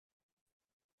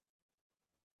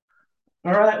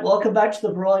All right, welcome back to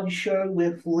the variety show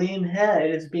with Liam here.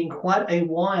 It has been quite a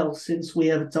while since we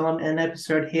have done an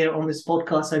episode here on this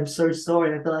podcast. I'm so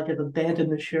sorry. I feel like I've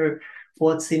abandoned the show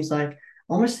for what seems like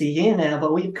almost a year now,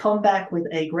 but we've come back with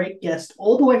a great guest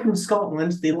all the way from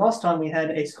Scotland. The last time we had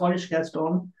a Scottish guest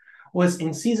on was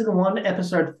in season one,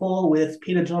 episode four, with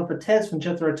Peter John Fortes from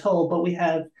Jethro Tull, but we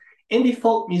have indie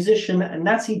folk musician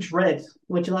NatiDreddd.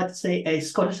 Would you like to say a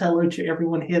Scottish hello to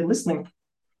everyone here listening?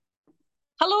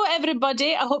 Hello,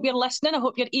 everybody. I hope you're listening. I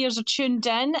hope your ears are tuned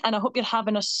in, and I hope you're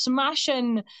having a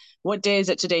smashing. What day is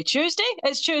it today? Tuesday?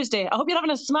 It's Tuesday. I hope you're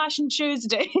having a smashing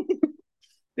Tuesday.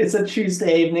 It's a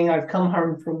Tuesday evening. I've come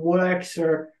home from work,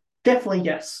 so definitely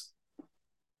yes.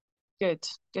 Good,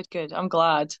 good, good. I'm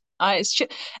glad.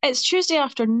 It's Tuesday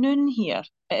afternoon here.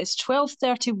 It's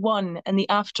 12:31 in the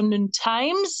afternoon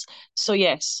times. So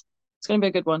yes, it's going to be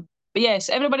a good one. But yes,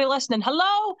 everybody listening,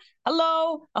 hello,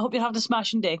 hello. I hope you're having a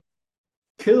smashing day.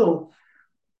 Cool.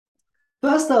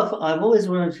 First off, I've always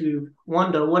wanted to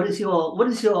wonder what is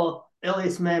your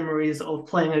earliest memories of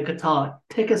playing a guitar?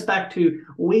 Take us back to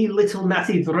wee little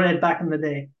NatiDreddd back in the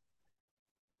day.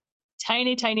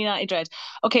 Tiny, tiny NatiDreddd.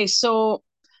 Okay, so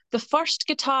the first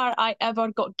guitar I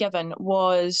ever got given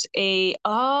was I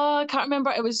can't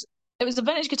remember. It was a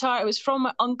vintage guitar. It was from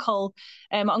my uncle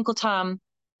Tam,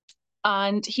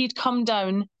 and he'd come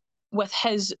down with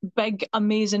his big,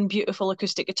 amazing, beautiful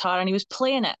acoustic guitar, and he was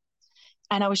playing it.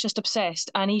 And I was just obsessed.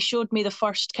 And he showed me the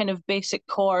first kind of basic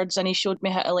chords, and he showed me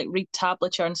how to like read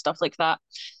tablature and stuff like that.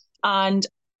 And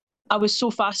I was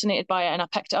so fascinated by it, and I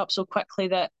picked it up so quickly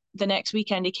that the next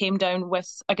weekend he came down with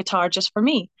a guitar just for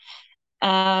me.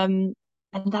 Um,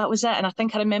 and that was it. And I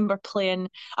think I remember playing,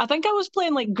 I think I was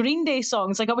playing like Green Day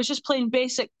songs. Like I was just playing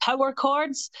basic power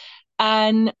chords.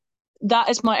 And that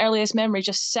is my earliest memory,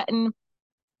 just sitting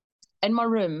in my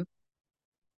room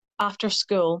after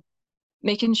school,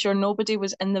 making sure nobody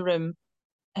was in the room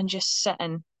and just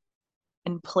sitting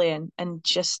and playing and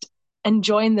just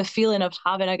enjoying the feeling of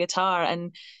having a guitar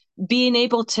and being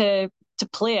able to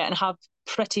play it and have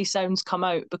pretty sounds come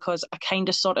out because I kind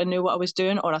of sort of knew what I was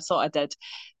doing, or I thought I did.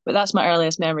 But that's my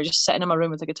earliest memory, just sitting in my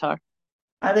room with a guitar.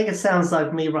 I think it sounds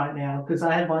like me right now because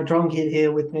I have my drum kit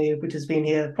here with me, which has been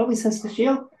here probably since this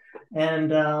year.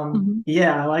 And Mm-hmm.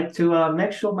 yeah, I like to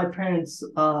make sure my parents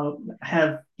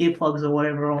have earplugs or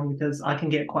whatever on because I can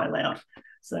get quite loud.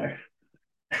 So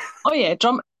Oh yeah,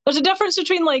 drum. There's a difference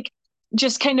between like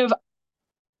just kind of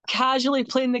casually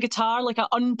playing the guitar, like an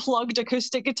unplugged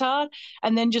acoustic guitar,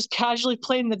 and then just casually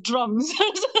playing the drums.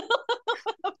 There's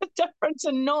a difference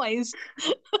in noise.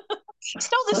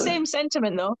 Still the so same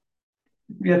sentiment though.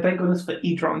 yeah, thank goodness for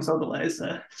e-drums. Otherwise,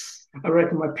 I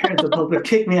reckon my parents would probably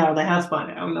kick me out of the house by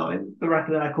now, knowing the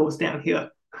record that I caused down here.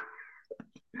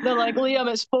 They're like,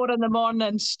 Liam, it's 4 in the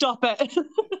morning. Stop it.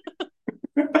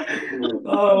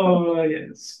 Oh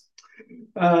yes.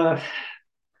 Uh,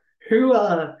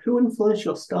 who influenced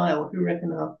your style? Who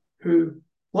reckon who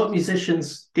what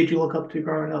musicians did you look up to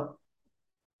growing up?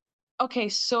 Okay,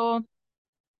 so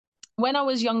when I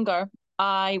was younger,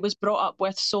 I was brought up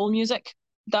with soul music.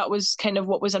 That was kind of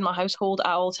what was in my household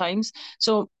at all times.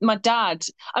 So my dad,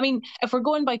 I mean, if we're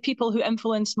going by people who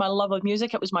influenced my love of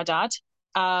music, it was my dad.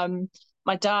 Um,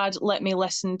 my dad let me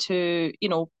listen to,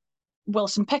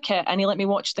 Wilson Pickett, and he let me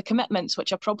watch The Commitments,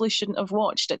 which I probably shouldn't have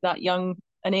watched at that young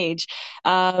an age.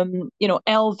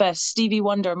 Elvis, Stevie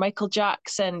Wonder, Michael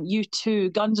Jackson, U2,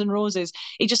 Guns N' Roses.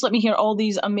 He just let me hear all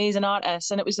these amazing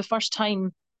artists, and it was the first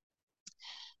time.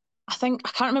 I think I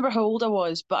can't remember how old I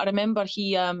was, but I remember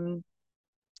he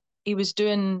was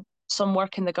doing some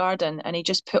work in the garden, and he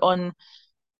just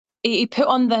he put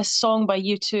on this song by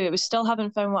U2. It was Still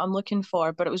Haven't Found What I'm Looking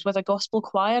For, but it was with a gospel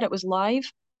choir. It was live,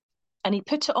 and he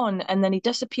put it on, and then he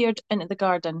disappeared into the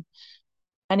garden,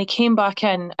 and he came back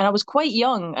in, and I was quite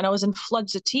young, and I was in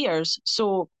floods of tears.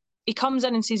 So he comes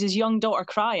in and sees his young daughter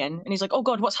crying, and he's like, "Oh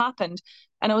God, what's happened?"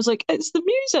 And I was like, "It's the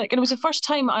music," and it was the first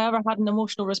time I ever had an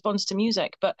emotional response to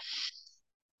music. But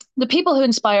the people who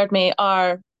inspired me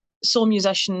are soul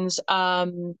musicians.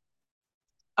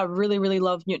 I really, really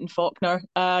love Newton Faulkner.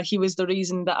 He was the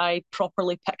reason that I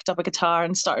properly picked up a guitar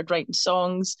and started writing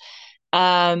songs.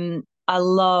 I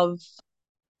love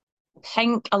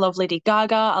Pink. I love Lady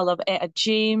Gaga. I love Etta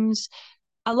James.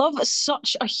 I love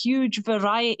such a huge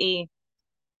variety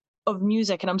of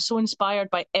music, and I'm so inspired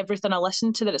by everything I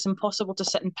listen to that it's impossible to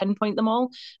sit and pinpoint them all.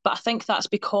 But I think that's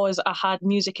because I had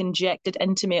music injected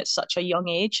into me at such a young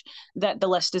age that the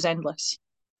list is endless.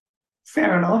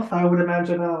 Fair enough. I would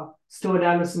imagine Stuart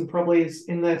Anderson probably is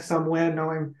in there somewhere,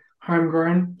 knowing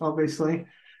homegrown, obviously.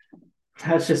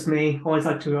 That's just me. Always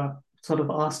like to sort of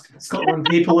ask Scotland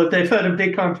people if they've heard of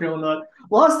Big Country or not.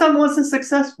 Last time wasn't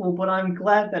successful, but I'm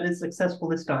glad that it's successful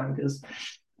this time because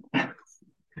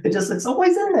it's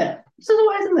always in there. It's just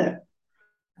always in there.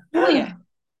 Oh yeah.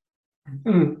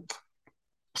 Hmm.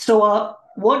 So,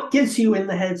 what gets you in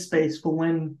the headspace for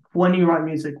when you write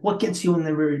music? What gets you in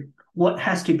the mood? What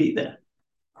has to be there?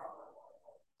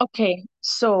 Okay,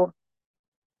 so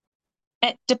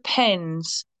it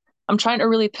depends. I'm trying to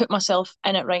really put myself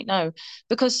in it right now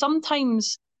because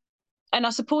sometimes, and I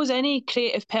suppose any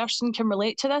creative person can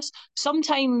relate to this,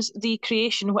 sometimes the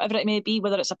creation, whatever it may be,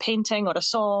 whether it's a painting or a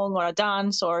song or a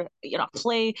dance or a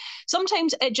play,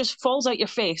 sometimes it just falls out your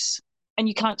face and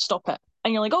you can't stop it.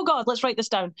 And you're like, oh God, let's write this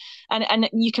down. And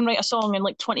you can write a song in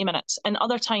like 20 minutes. And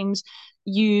other times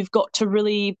you've got to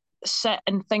really sit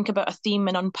and think about a theme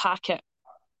and unpack it.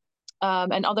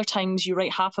 And other times you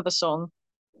write half of a song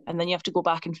and then you have to go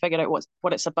back and figure out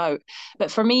what it's about.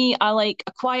 But for me, I like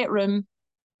a quiet room,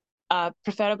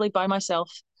 preferably by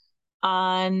myself,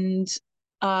 and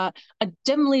uh, a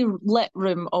dimly lit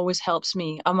room always helps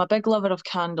me. I'm a big lover of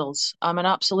candles. I'm an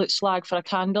absolute slag for a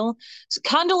candle. So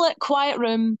candlelit, quiet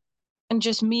room, and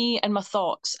just me and my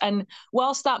thoughts. And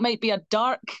whilst that might be a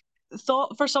dark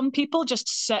thought for some people, just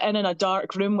sitting in a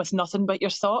dark room with nothing but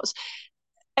your thoughts,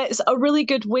 it's a really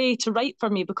good way to write for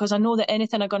me because I know that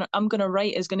anything I'm gonna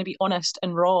write is gonna be honest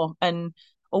and raw and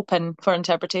open for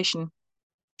interpretation.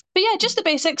 But yeah, just the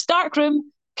basics: dark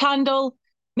room, candle,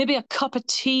 maybe a cup of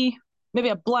tea, maybe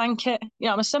a blanket.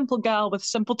 Yeah, I'm a simple gal with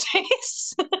simple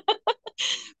tastes.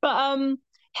 But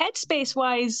headspace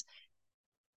wise,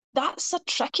 that's a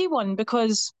tricky one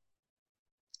because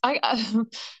I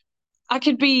I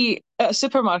could be at a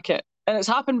supermarket, and it's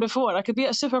happened before. I could be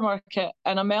at a supermarket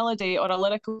and a melody or a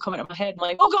lyric will come into my head. I'm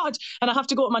like, oh God, and I have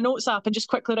to go to my notes app and just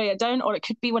quickly write it down. Or it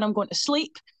could be when I'm going to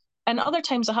sleep. And other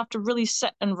times I have to really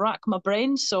sit and rack my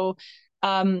brain. So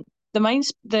um, the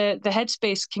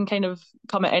headspace can kind of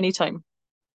come at any time.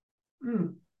 Hmm.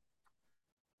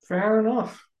 Fair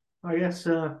enough. I guess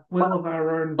we all have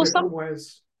our own Well, different some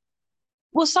ways.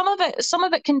 some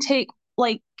of it can take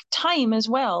like time as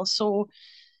well. So,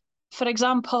 for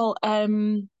example,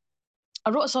 I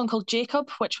wrote a song called Jacob,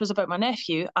 which was about my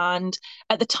nephew. And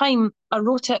at the time, I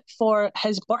wrote it for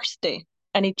his birthday,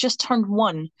 and he just turned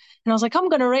 1. And I was like, I'm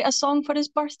going to write a song for his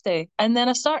birthday. And then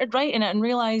I started writing it and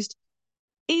realized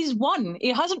he's 1. He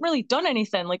hasn't really done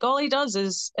anything. Like all he does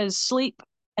is sleep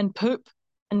and poop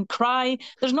and cry.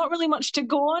 There's not really much to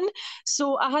go on.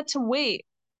 So I had to wait,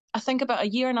 I think about a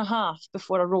year and a half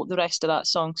before I wrote the rest of that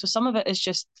song. So some of it is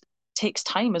just takes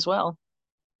time as well.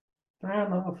 Fair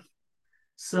enough.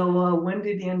 So, when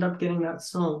did he end up getting that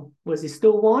song? Was he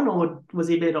still one, or was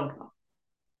he a bit older?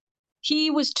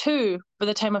 He was 2 by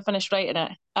the time I finished writing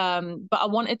it. But I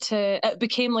wanted to, it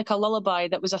became like a lullaby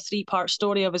that was a 3-part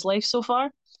story of his life so far.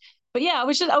 But yeah, I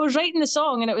was writing the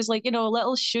song and it was like,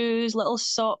 little shoes, little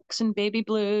socks and baby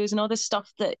blues and all this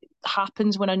stuff that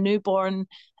happens when a newborn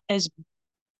is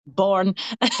born.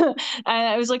 And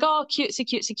I was like, oh, cutesy,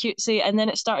 cutesy, cutesy. And then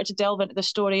it started to delve into the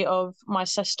story of my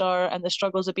sister and the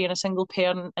struggles of being a single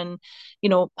parent and,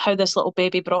 how this little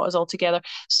baby brought us all together.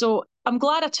 So I'm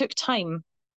glad I took time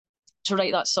to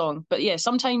write that song. But yeah,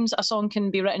 sometimes a song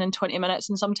can be written in 20 minutes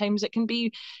and sometimes it can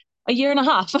be a year and a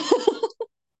half.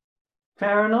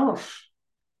 Fair enough.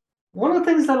 One of the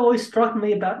things that always struck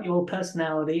me about your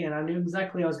personality, and I knew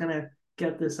exactly I was going to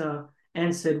get this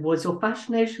answered, was your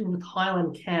fascination with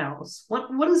Highland cows.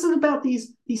 What is it about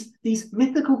these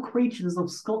mythical creatures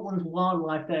of Scotland's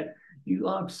wildlife that you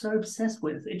are so obsessed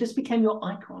with? It just became your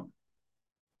icon.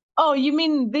 Oh, you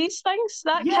mean these things?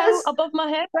 That cow Yes, above my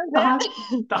head right the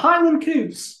there? the Highland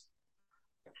coos.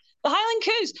 The Highland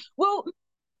coos. Well,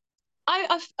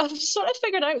 I've sort of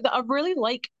figured out that I really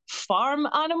like farm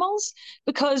animals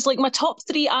because like my top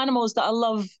 3 animals that I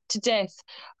love to death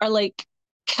are like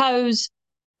cows,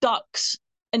 ducks,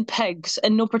 and pigs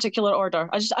in no particular order.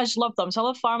 I just love them. So I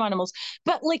love farm animals.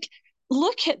 But like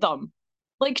look at them.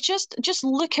 Like just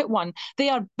look at one. They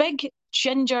are big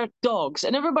ginger dogs,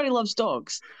 and everybody loves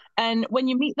dogs. And when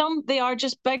you meet them, they are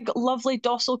just big, lovely,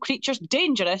 docile creatures.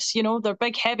 Dangerous, they're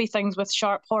big, heavy things with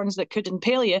sharp horns that could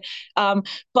impale you.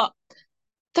 But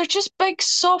they're just big,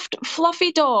 soft,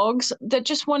 fluffy dogs that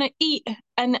just want to eat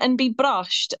and be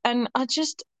brushed. And I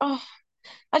just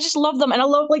love them. And I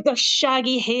love like their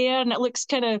shaggy hair, and it looks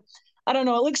kind of, I don't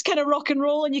know, it looks kind of rock and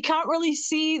roll, and you can't really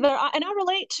see and I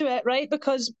relate to it, right?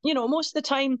 Because, most of the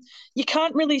time you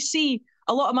can't really see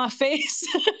a lot of my face.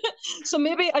 So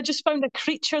maybe I just found a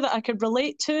creature that I could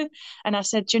relate to. And I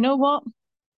said, you know what?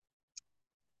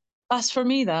 That's for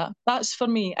me, that's for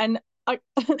me. And I,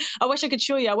 I wish I could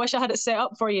show you. I wish I had it set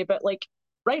up for you, but like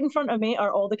right in front of me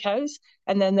are all the cows,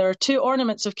 and then there are two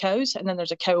ornaments of cows, and then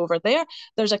there's a cow over there.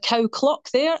 There's a cow clock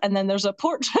there, and then there's a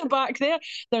portrait back there.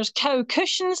 There's cow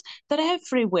cushions. They're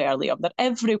everywhere, Liam. They're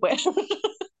everywhere.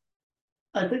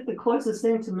 I think the closest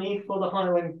thing to me for the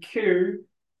Highland Q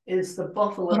is the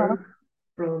Uh-huh. buffalo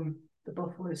from the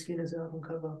Buffalo Skinners album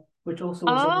cover, which also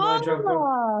was on my jumper.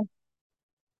 Ah,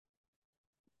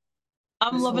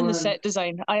 I'm This loving the one, set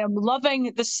design. I am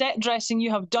loving the set dressing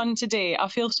you have done today. I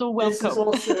feel so this is welcome.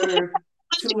 also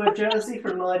to a jersey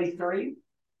from '93.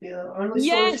 The only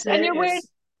storage Yes, there is,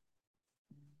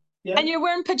 yeah, and you're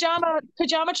wearing pajama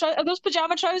trousers. Are those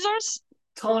pajama trousers?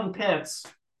 torn pants.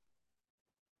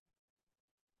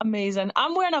 Amazing.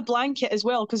 I'm wearing a blanket as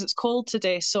well because it's cold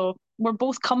today, so we're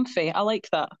both comfy. I like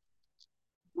that.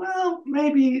 Well,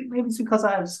 maybe it's because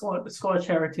I have Scottish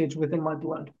heritage within my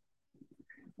blood,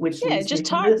 which Yeah, leads me just to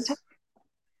tar. this,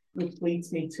 which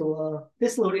leads me to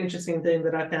this little interesting thing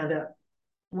that I found out.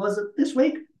 Was it this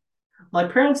week? My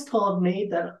parents told me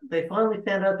that they finally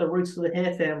found out the roots of the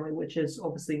Hare family, which is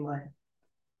obviously my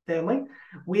family.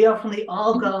 We are from the Mhm,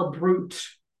 Argyll Brute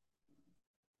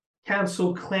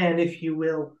Council clan, if you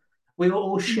will. We were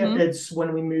all mhm, shepherds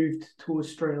when we moved to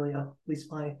Australia, at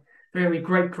least my very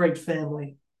great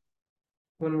family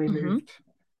when we mhm. moved.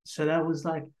 So that was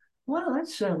like, well,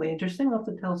 that's certainly interesting. I'll have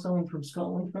to tell someone from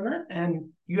Scotland from that. And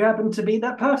you happen to be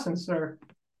that person, sir.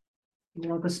 You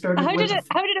know, the sturdy How did with it?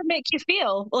 How did it make you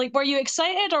feel? Like, were you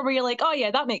excited, or were you like, "Oh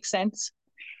yeah, that makes sense"?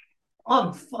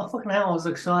 oh, fucking hell, I was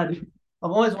excited.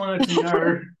 I've always wanted to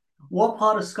know what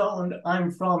part of Scotland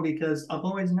I'm from because I've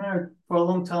always known for a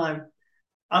long time.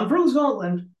 I'm from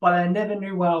Scotland, but I never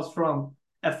knew where I was from.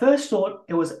 At first thought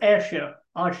it was Ayrshire.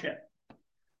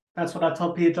 That's what I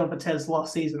told Peter John Patez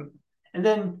last season. And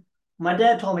then my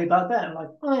dad told me about that. I'm like,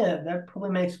 oh yeah, that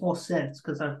probably makes more sense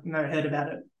because I've never heard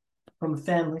about it from a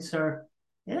family. So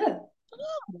yeah,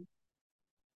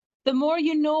 The more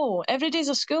you know. Every day's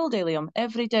a school day, Liam.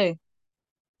 Every day.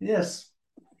 yes.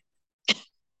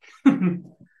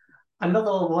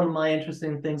 Another one of my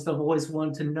interesting things I've always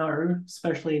wanted to know,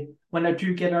 especially when I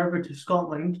do get over to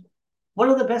Scotland, what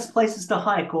are the best places to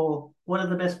hike, or what are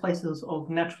the best places of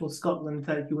natural Scotland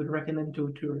that you would recommend to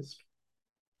a tourist?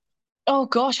 Oh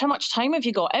gosh, how much time have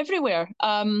you got? Everywhere.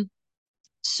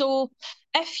 So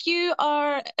if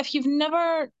you've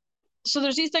never, so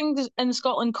there's these things in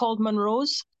Scotland called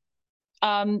Munros.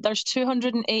 There's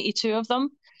 282 of them.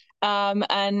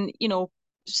 And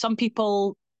some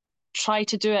people try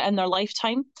to do it in their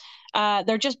lifetime.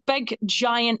 They're just big,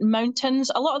 giant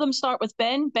mountains. A lot of them start with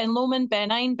Ben Lomond,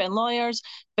 Ben Eine, Ben Lawyers,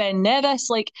 Ben Nevis.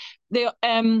 Like they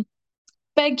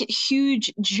big,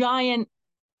 huge, giant,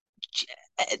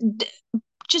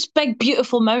 just big,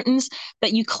 beautiful mountains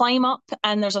that you climb up,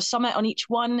 and there's a summit on each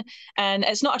one. And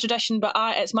it's not a tradition, but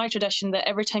it's my tradition that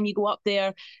every time you go up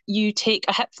there, you take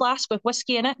a hip flask with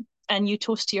whiskey in it. And you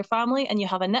toast to your family, and you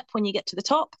have a nip when you get to the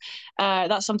top.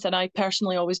 That's something I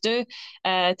personally always do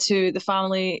to the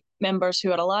family members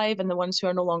who are alive and the ones who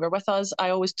are no longer with us.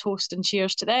 I always toast and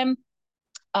cheers to them.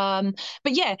 But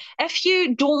yeah, if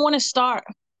you don't want to start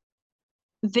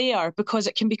there because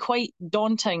it can be quite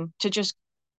daunting to just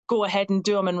go ahead and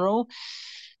do a Monroe.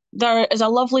 There is a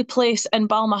lovely place in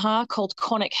Balmaha called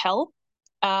Connick Hill.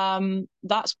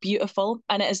 That's beautiful,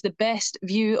 and it is the best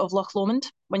view of Loch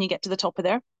Lomond when you get to the top of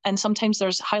there. And sometimes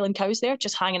there's Highland cows there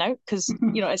just hanging out because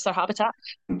it's their habitat.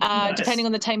 Depending Nice.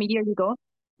 on the time of year you go.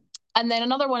 And then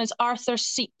another one is Arthur's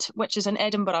Seat, which is in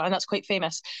Edinburgh, and that's quite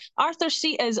famous. Arthur's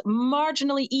Seat is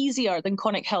marginally easier than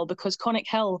Connick Hill because Connick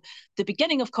Hill, the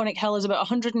beginning of Connick Hill is about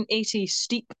 180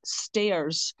 steep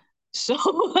stairs. So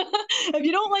if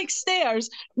you don't like stairs,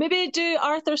 maybe do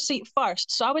Arthur's Seat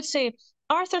first. So I would say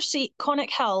Arthur's Seat, Connick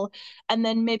Hill, and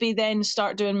then maybe then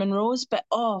start doing Monroe's. But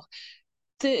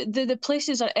the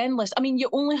places are endless. I mean, you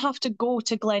only have to go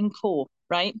to Glencoe,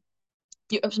 right?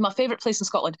 It was my favourite place in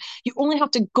Scotland. You only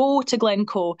have to go to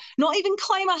Glencoe, not even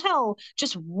climb a hill,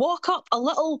 just walk up a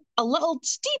little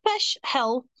steepish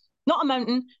hill, not a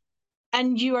mountain,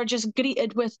 and you are just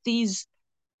greeted with these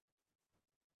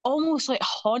almost like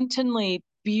hauntingly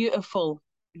beautiful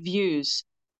views.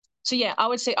 So yeah, I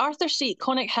would say Arthur Seat,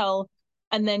 Connick Hill,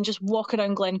 and then just walk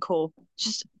around Glencoe.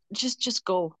 Just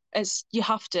go. It's you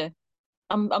have to.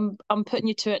 I'm putting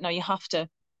you to it now. You have to.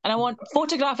 And I want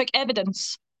photographic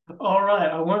evidence. All right,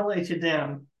 I won't let you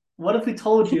down. What if we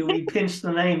told you we pinched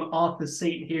the name Arthur's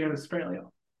Seat here in Australia?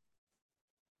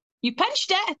 You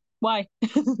pinched it. Why?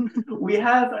 We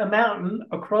have a mountain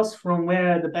across from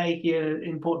where the bay here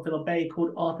in Port Phillip Bay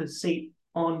called Arthur's Seat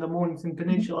on the Mornington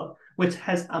Peninsula, which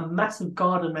has a massive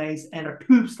garden maze and a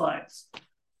tube slides.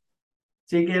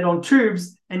 So you get on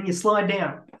tubes and you slide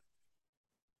down.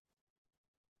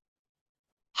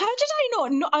 How did I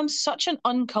not? No, I'm such an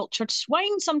uncultured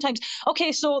swine sometimes.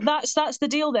 Okay, so that's the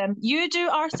deal then. You do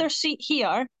Arthur's Seat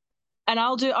here, and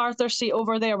I'll do Arthur's Seat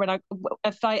over there when I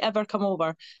if I ever come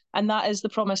over. And that is the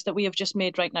promise that we have just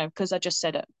made right now because I just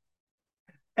said it.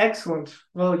 Excellent.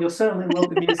 Well, you'll certainly love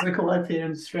the musical life here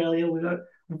in Australia. We've got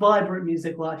vibrant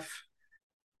music life,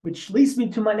 which leads me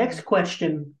to my next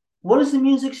question. What is the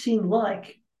music scene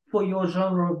like for your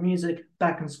genre of music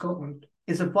back in Scotland?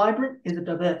 Is it vibrant? Is it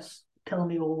diverse? Tell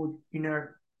me all you know.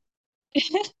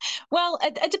 Well,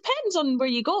 it depends on where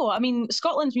you go. I mean,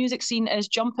 Scotland's music scene is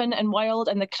jumping and wild,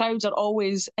 and the crowds are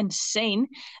always insane.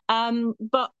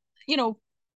 But you know,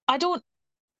 I don't.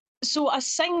 So I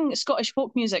sing Scottish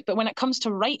folk music, but when it comes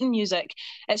to writing music,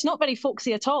 it's not very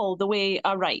folksy at all. The way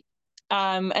I write,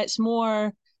 it's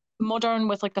more modern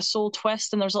with like a soul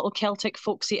twist, and there's little Celtic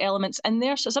folksy elements in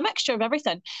there. So it's a mixture of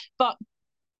everything. But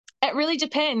it really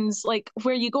depends like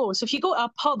where you go. So if you go to a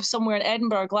pub somewhere in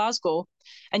Edinburgh or Glasgow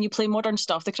and you play modern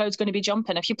stuff, the crowd's going to be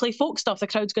jumping. If you play folk stuff, the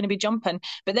crowd's going to be jumping.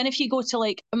 But then if you go to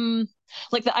like the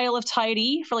Isle of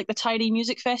Tiree for like the Tiree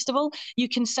Music Festival, you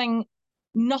can sing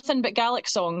nothing but Gaelic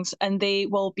songs and they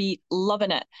will be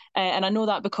loving it. And I know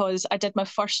that because I did my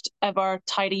first ever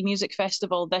Tiree Music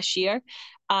Festival this year,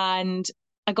 and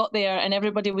I got there and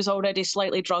everybody was already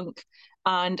slightly drunk,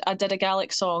 and I did a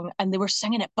Gaelic song and they were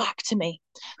singing it back to me.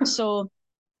 So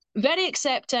very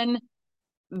accepting,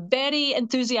 very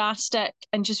enthusiastic,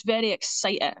 and just very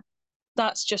excited.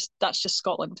 That's just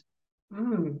Scotland.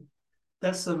 Mm,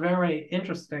 that's a very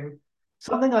interesting.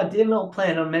 Something I did not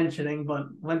plan on mentioning, but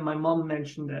when my mom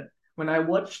mentioned it, when I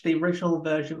watched the original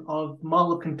version of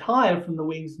Mull of Kintyre from the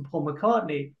Wings and Paul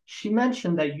McCartney, she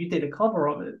mentioned that you did a cover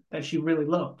of it that she really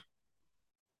loved.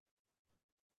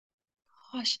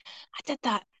 Gosh, I did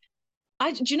that.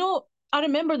 Do you know? I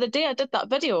remember the day I did that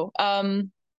video.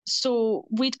 So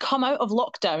we'd come out of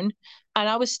lockdown, and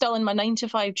I was still in my 9 to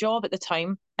 5 job at the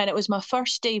time, and it was my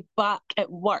first day back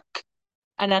at work,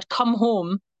 and I'd come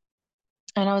home,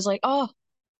 and I was like, oh,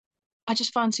 I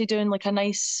just fancy doing like a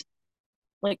nice,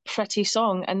 like pretty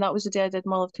song, and that was the day I did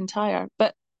Mull of Kintyre.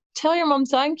 But tell your mum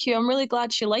thank you. I'm really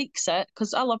glad she likes it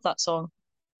because I love that song.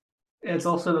 It's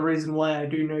also the reason why I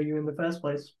do know you in the first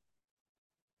place.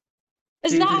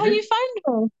 Is that how you found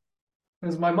her? It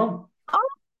was my mom. Oh,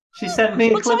 She sent me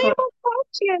a well, tell clip your of. mum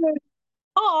thank you.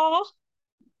 Oh,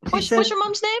 She what's said, your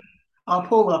mum's name? "I'll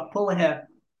pull her hair."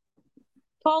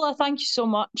 Paula, thank you so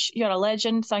much. You're a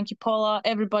legend. Thank you, Paula.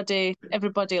 Everybody,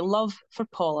 love for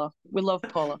Paula. We love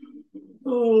Paula.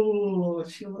 Oh,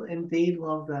 she will indeed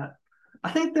love that.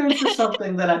 I think there's just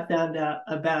something that I found out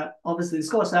about. Obviously, the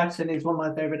Scottish accent is one of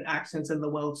my favorite accents in the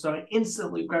world, so I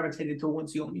instantly gravitated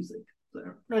towards your music. So,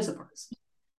 no surprise.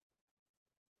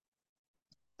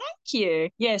 Thank you.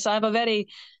 Yes, I have a very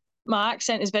my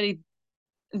accent is very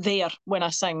there when I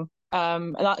sing.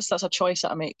 That's a choice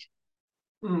that I make.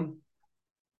 Mm.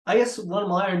 I guess one of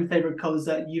my own favorite covers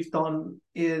that you've done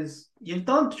is you've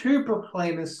done two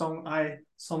Proclaimers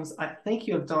songs. I think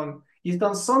you have done. You've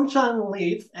done Sunshine and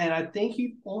Leaf, and I think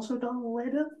you've also done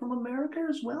Letter from America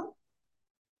as well.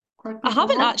 Correct me I if I'm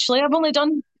haven't wrong. actually. I've only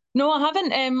done no, I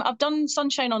haven't. I've done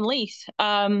Sunshine on Leith,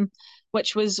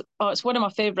 which was it's one of my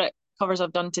favourite covers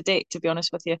I've done to date, to be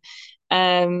honest with you.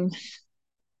 Um,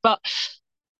 but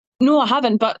no, I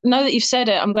haven't. But now that you've said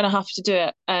it, I'm going to have to do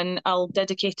it, and I'll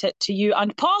dedicate it to you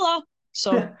and Paula.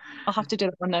 So I'll have to do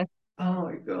that one now. Oh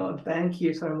my God, thank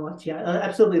you so much. Yeah, I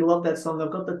absolutely love that song.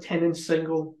 I've got the 10-inch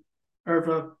single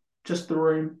over just the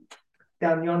room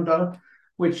down yonder,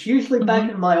 which usually back Hmm.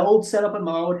 in my old setup at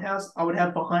my old house, I would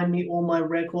have behind me all my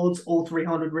records, all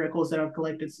 300 records that I've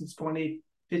collected since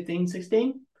 2015,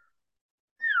 16.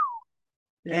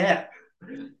 Yeah.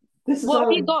 This is What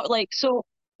have you only got? Like, so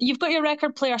you've got your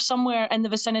record player somewhere in the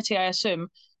vicinity, I assume,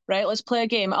 right? Let's play a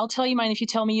game. I'll tell you mine if you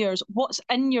tell me yours. What's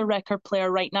in your record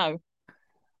player right now?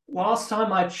 last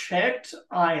time I checked,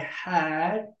 I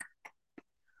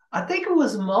think it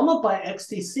was Mama by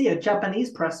XTC, a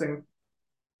Japanese pressing.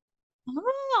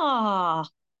 Ah,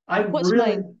 I what's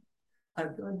really, mine? I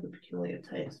really have a peculiar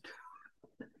taste.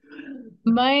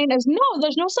 Mine is no,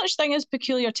 there's no such thing as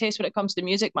peculiar taste when it comes to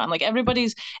music, man. Like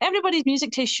everybody's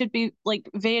music taste should be like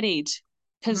varied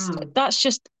because Hmm, that's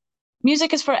just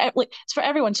music is for like it's for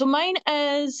everyone. So mine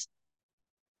is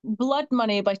Blood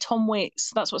Money by Tom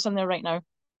Waits. That's what's in there right now.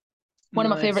 One of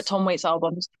my favorite nice. Tom Waits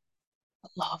albums. I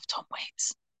love Tom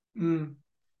Waits. Hmm.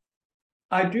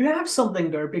 I do have something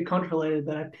though, a bit controllated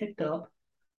that I picked up.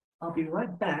 I'll be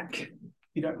right back if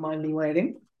you don't mind me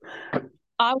waiting.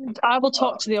 I will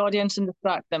talk to the audience and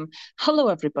distract them. Hello,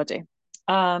 everybody.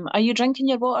 Are you drinking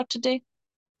your water today?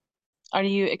 Are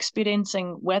you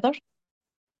experiencing weather?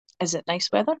 is it nice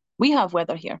weather? We have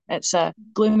weather here. It's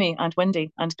gloomy and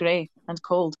windy and grey and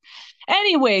cold.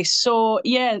 Anyway, so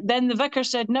yeah, then the vicar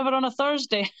said never on a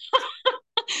Thursday.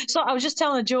 So I was just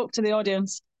telling a joke to the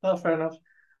audience. Oh, fair enough.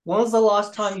 When was the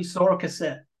last time you saw a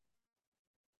cassette?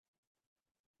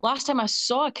 Last time I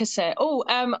saw a cassette. Oh,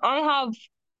 I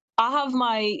have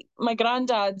my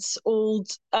granddad's old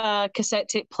cassette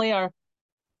tape player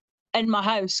in my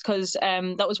house because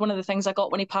that was one of the things I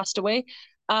got when he passed away.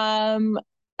 Um,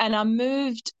 and I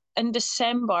moved in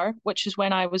December, which is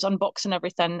when I was unboxing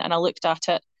everything and I looked at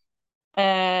it.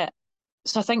 Uh,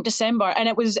 so I think December, and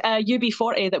it was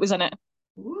UB40 that was in it.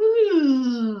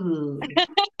 Woo!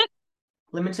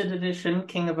 Limited edition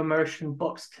King of Immersion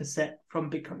box cassette from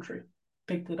Big Country.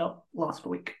 Picked it up last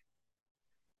week.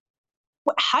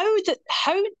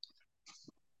 How,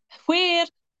 where,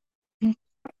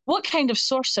 what kind of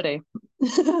sorcery?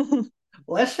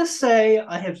 Let's just say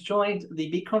I have joined the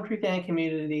Big Country fan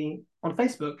community on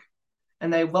Facebook,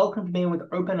 and they welcomed me with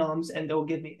open arms, and they'll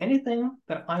give me anything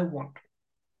that I want.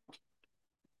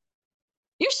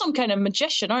 You're some kind of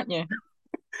magician, aren't you?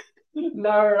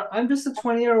 No, I'm just a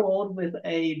 20-year-old with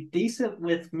a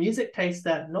with music taste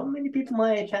that not many people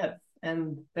my age have.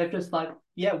 And they're just like,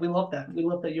 yeah, we love that. We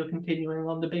love that you're continuing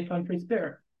on the Big Country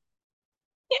spirit.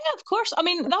 Yeah, of course. I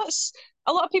mean, that's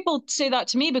a lot of people say that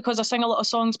to me because I sing a lot of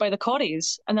songs by the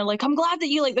Corries, and they're like, "I'm glad that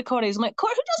you like the Corries." I'm like, "Who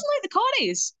doesn't like the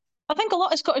Corries?" I think a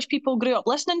lot of Scottish people grew up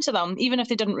listening to them, even if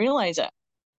they didn't realize it.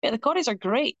 Yeah, the Corries are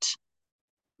great.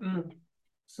 Mm.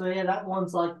 So yeah, that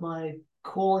one's like my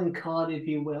calling card, if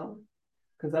you will,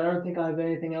 because I don't think I have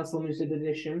anything else limited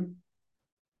edition.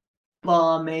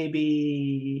 But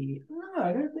maybe no,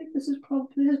 I don't think that's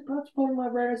probably my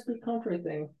rarest Big Country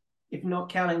thing, if not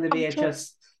counting the I'm trying.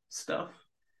 VHS stuff,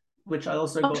 which I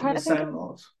also I'm got in trying the to think. same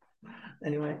lot.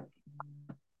 Anyway.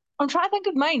 I'm trying to think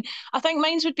of mine. I think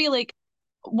mine's would be like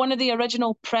one of the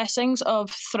original pressings of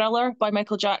Thriller by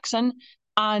Michael Jackson,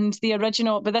 and the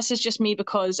original. But this is just me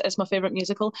because it's my favorite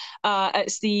musical.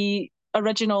 It's the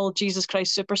original Jesus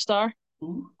Christ Superstar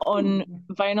on Ooh.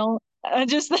 vinyl. I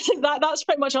just that's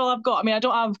pretty much all I've got. I mean, I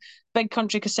don't have big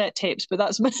country cassette tapes, but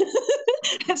that's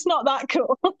it's not that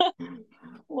cool.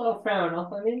 Well, fair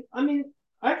enough.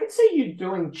 I could see you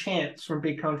doing chants from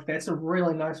Big Country. That's a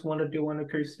really nice one to do on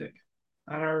acoustic.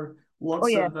 I know Oh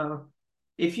lots yeah, of.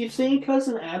 If you've seen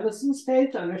Cousin Anderson's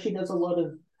stage, I know she does a lot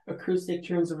of acoustic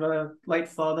tunes of her late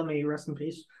father, may he rest in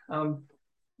peace.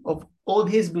 Of all of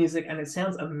his music, and it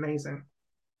sounds amazing.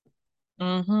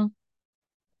 mm-hmm.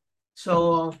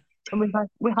 So,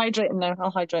 We're hydrating now.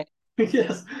 I'll hydrate.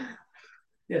 yes,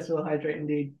 yes, we'll hydrate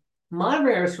indeed. My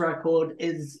rarest record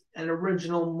is an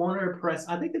original mono press.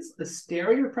 I think it's a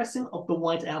stereo pressing of the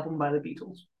White Album by the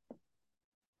Beatles.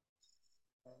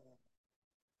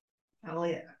 Oh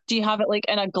yeah. Do you have it like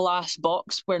in a glass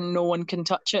box where no one can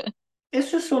touch it?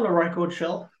 It's just on a record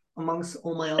shelf amongst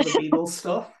all my other Beatles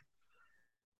stuff.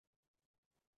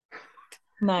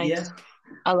 Yeah. Nice.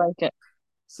 I like it.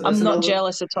 So that's I'm not another.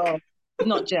 jealous at all.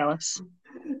 Not jealous.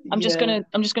 Yeah. I'm just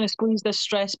gonna squeeze this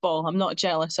stress ball. I'm not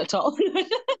jealous at all.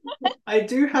 I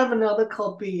do have another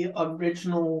copy,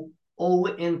 original, all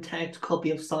intact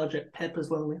copy of Sergeant Pepper's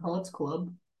Lonely Hearts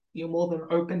Club. You're more than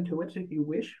open to it if you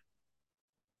wish.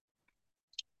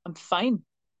 I'm fine.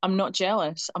 I'm not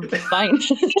jealous. I'm fine.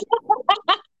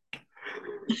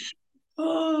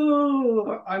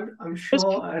 Oh, this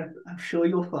I'm sure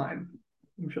you'll find.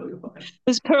 I'm sure you'll find.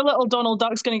 this poor little Donald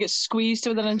Duck's gonna get squeezed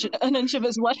to within an inch of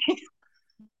his life.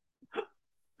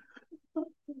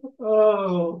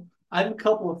 Oh, I have a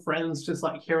couple of friends just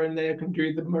like here and there can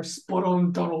do the most spot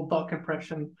on Donald Duck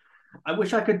impression. I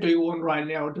wish I could do one right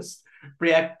now. Just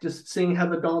seeing how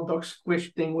the Donald Duck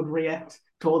squish thing would react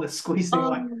to all the squeezing.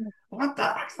 Like, Um, what the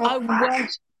I fuck? wish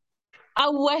I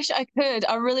wish I could.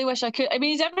 I really wish I could. I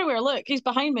mean, he's everywhere. Look, he's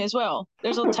behind me as well.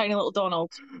 There's a tiny little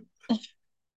Donald.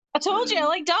 I told you I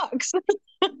like ducks.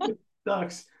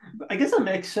 Ducks. I guess that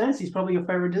makes sense. He's probably your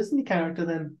favorite Disney character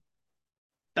then.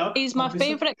 Duck, He's my obviously.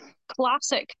 favorite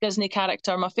classic Disney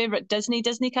character. My favorite Disney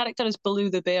character is Baloo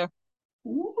the bear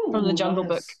from the Ooh, Jungle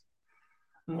Book.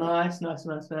 nice. Nice, nice,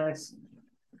 nice, nice.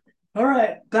 All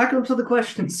right, back onto the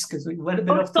questions because we went a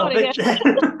bit Oh, off sorry, topic. yeah.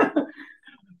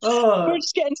 We're Oh,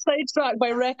 just getting sidetracked by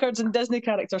records and Disney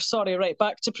characters. Sorry, right,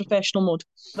 back to professional mode.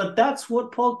 but that's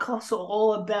what podcasts are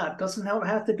all about. Doesn't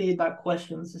have to be about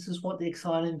questions. This is what the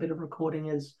exciting bit of recording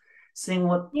is, seeing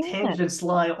what Yeah. tangents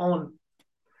lie on.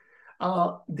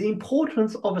 The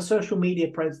importance of a social media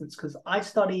presence, because I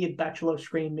study a Bachelor of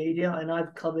Screen Media, and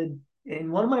I've covered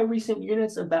in one of my recent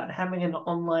units about having an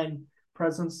online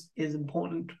presence is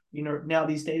important. You know, now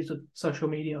these days with social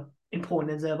media,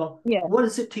 important as ever. Yeah. What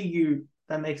is it to you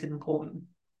that makes it important?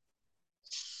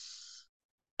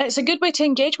 It's a good way to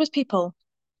engage with people.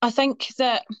 I think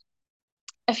that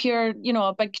if you're,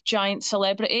 a big giant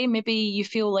celebrity, maybe you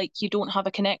feel like you don't have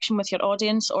a connection with your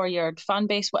audience or your fan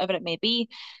base, whatever it may be.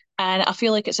 And I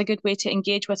feel like it's a good way to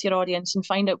engage with your audience and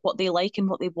find out what they like and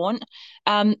what they want.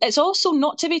 It's also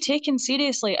not to be taken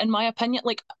seriously, in my opinion.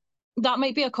 Like that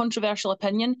might be a controversial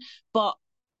opinion, but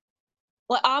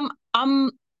like I'm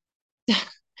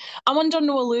under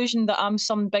no illusion that I'm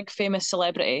some big famous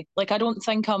celebrity. Like I don't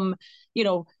think I'm, you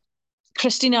know,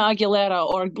 Christina Aguilera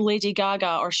or Lady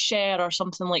Gaga or Cher or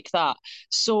something like that.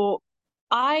 So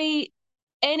I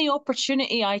any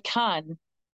opportunity I can,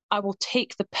 I will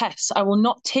take the piss. I will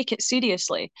not take it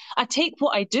seriously. I take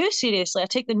what I do seriously. I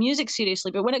take the music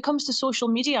seriously. But when it comes to social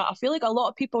media, I feel like a lot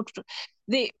of people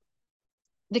they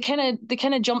they kind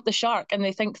of jump the shark and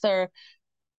they think they're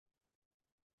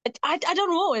I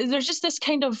don't know. There's just this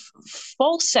kind of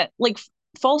false like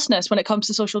falseness when it comes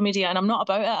to social media, and I'm not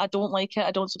about it. I don't like it.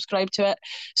 I don't subscribe to it.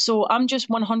 So I'm just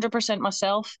 100%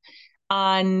 myself,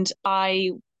 and I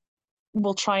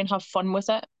will try and have fun with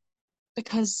it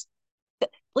because,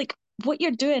 like, what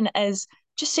you're doing is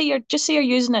just say you're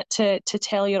using it to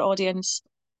tell your audience,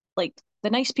 like the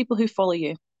nice people who follow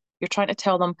you. You're trying to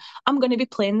tell them, I'm going to be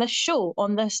playing this show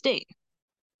on this date.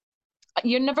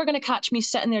 You're never going to catch me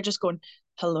sitting there just going,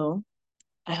 hello,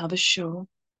 I have a show.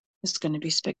 It's going to be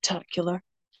spectacular.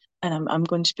 And I'm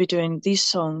going to be doing these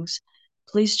songs.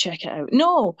 Please check it out.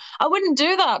 No, I wouldn't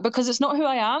do that because it's not who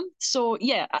I am. So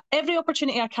yeah, every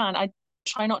opportunity I can, I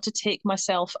try not to take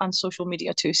myself and social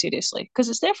media too seriously because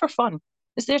it's there for fun.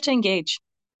 It's there to engage.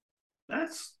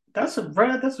 That's a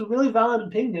really valid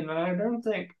opinion, and I don't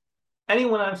think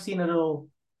anyone I've seen at all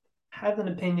have an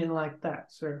opinion like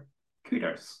that. So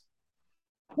kudos.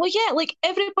 Well, yeah, like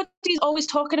everybody's always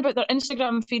talking about their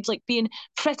Instagram feeds like being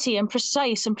pretty and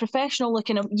precise and professional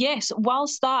looking. And yes,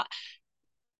 whilst that,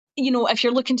 if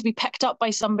you're looking to be picked up by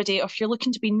somebody or if you're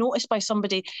looking to be noticed by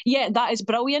somebody, yeah, that is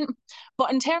brilliant.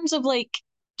 But in terms of like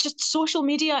just social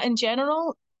media in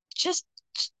general, just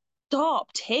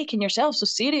stop taking yourself so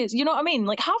serious. You know what I mean?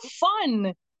 Like have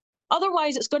fun.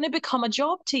 Otherwise, it's going to become a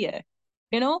job to you.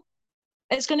 You know,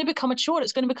 it's going to become a chore.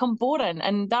 It's going to become boring,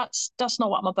 and that's not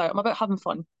what I'm about. I'm about having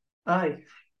fun. I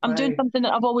I'm doing I something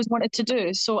that I've always wanted to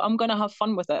do, so I'm going to have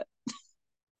fun with it.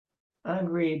 I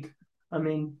agreed. I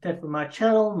mean, definitely my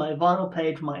channel, my vinyl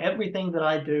page, my everything that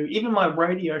I do, even my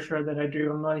radio show that I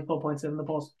do on 94.7 The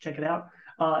Boss, check it out,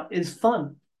 is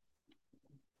fun.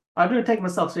 I don't take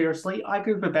myself seriously. I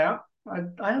goof about.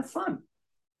 I have fun.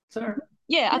 So,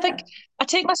 Yeah, I think yeah, I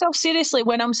take myself seriously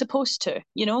when I'm supposed to.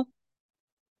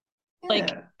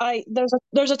 Like yeah.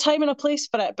 there's a time and a place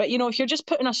for it, but if you're just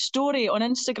putting a story on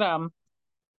Instagram,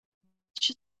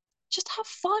 just just have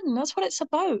fun. That's what it's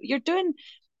about. You're doing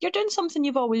something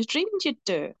you've always dreamed you'd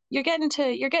do. You're getting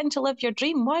to live your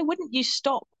dream. Why wouldn't you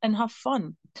stop and have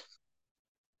fun?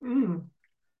 Mm.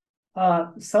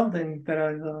 Something that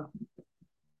I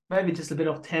maybe just a bit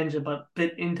off tangent, but a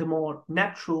bit into more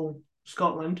natural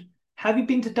Scotland. Have you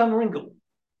been to Dunringle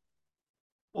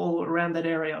or around that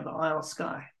area, the Isle of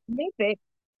Skye? Maybe.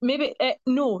 Maybe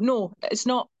no, no, it's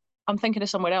not. I'm thinking of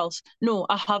somewhere else. No,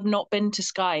 I have not been to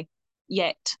Skye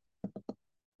yet.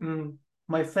 Mm.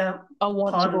 My fam I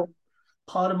want to part go. of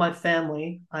part of my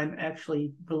family, I'm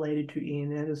actually related to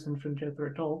Ian Anderson from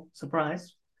Jethro Tull.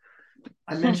 Surprise.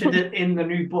 I mentioned it in the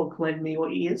new book, Lend Me Your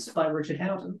Ears by Richard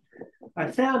Houghton. I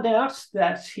found out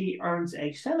that he owns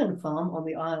a salmon farm on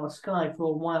the Isle of Skye for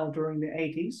a while during the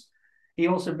 80s. He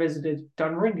also visited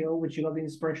Dunringill, which he got the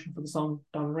inspiration for the song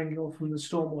Dunringill from the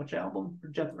Stormwatch album for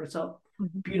Jethro Tull.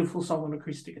 Beautiful song on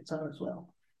acoustic guitar as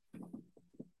well.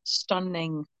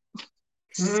 Stunning.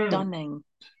 Hmm. Stunning.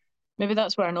 Maybe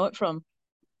that's where I know it from.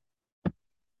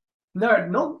 No,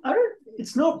 not I don't.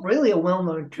 It's not really a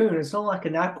well-known tune. It's not like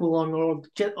an Aqualung or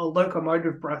a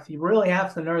Locomotive Breath. You really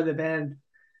have to know the band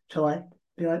to like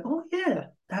be like, oh yeah,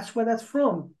 that's where that's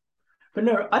from. But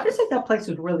no, I just think that place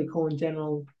is really cool in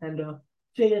general. And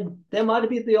Jaden, there might have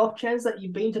been the off chance that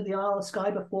you've been to the Isle of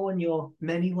Skye before in your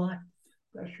many life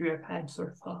that you have had so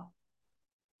far.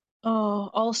 Oh,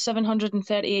 all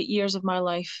 738 years of my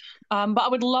life. But I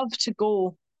would love to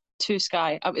go to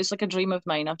Skye. It's like a dream of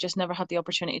mine. I've just never had the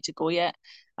opportunity to go yet.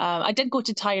 I did go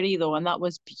to Tyree though, and that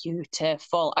was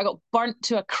beautiful. I got burnt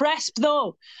to a crisp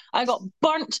though. I got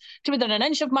burnt to within an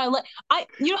inch of my lip.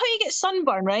 You know how you get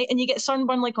sunburn, right? And you get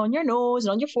sunburn like on your nose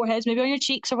and on your foreheads, maybe on your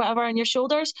cheeks or whatever, and your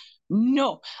shoulders.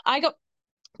 No, I got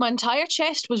my entire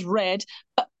chest was red,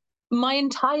 but my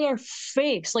entire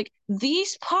face, like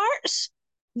these parts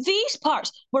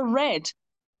were red.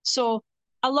 So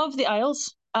I love the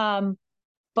Isles,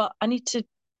 but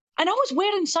And I was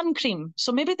wearing sun cream,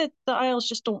 so maybe the Isles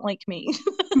just don't like me.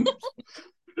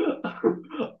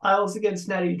 Isles against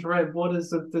NatiDreddd. What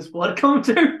is this blood come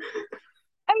to?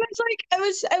 I was like,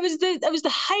 it was the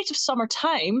height of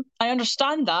summertime. I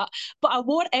understand that, but I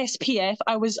wore SPF.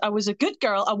 I was a good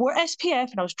girl. I wore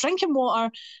SPF and I was drinking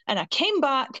water, and I came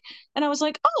back and I was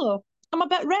like, oh, I'm a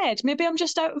bit red. Maybe I'm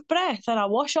just out of breath. And I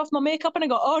wash off my makeup and I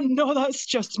go, oh no, that's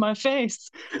just my face.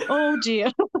 Oh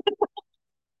dear,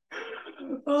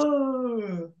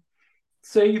 Oh.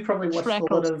 So you probably watched a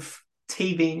lot freckles. of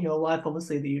TV in your life,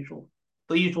 obviously the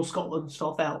usual Scotland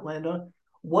stuff, Outlander.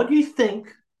 What do you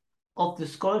think of the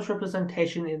Scottish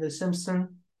representation in The Simpsons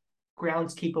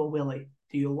groundskeeper Willie?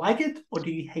 Do you like it or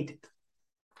do you hate it?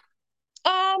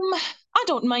 I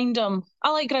don't mind him.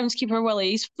 I like groundskeeper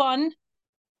Willie. He's fun.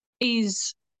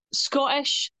 He's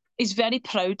Scottish. He's very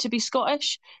proud to be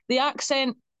Scottish. The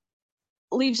accent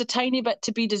leaves a tiny bit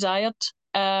to be desired.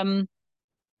 Um,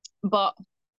 but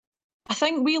I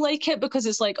think we like it because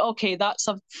it's like, okay, that's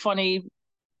a funny,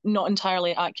 not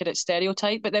entirely accurate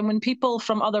stereotype. But then when people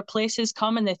from other places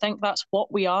come and they think that's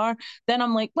what we are, then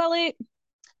I'm like,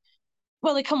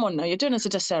 Willie, come on now, you're doing us a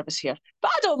disservice here. But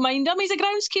I don't mind him. He's a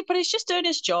groundskeeper. He's just doing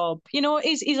his job. You know,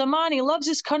 he's a man. He loves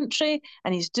his country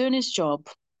and he's doing his job.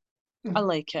 I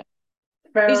like it.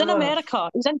 He's Fair in enough. America.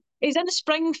 He's in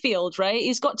Springfield, right?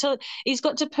 He's got to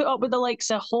put up with the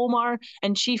likes of Homer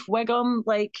and Chief Wiggum.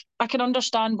 Like I can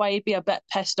understand why he'd be a bit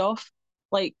pissed off.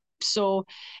 Like so,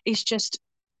 he's just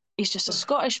he's just a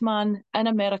Scottish man in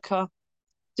America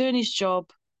doing his job,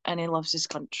 and he loves his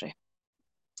country.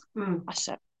 Hmm. That's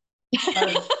it.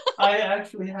 I I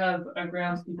actually have a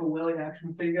groundskeeper Willie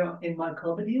action figure in my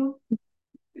cupboard here.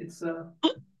 It's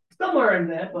somewhere in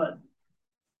there, but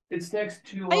it's next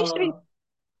to I used to be.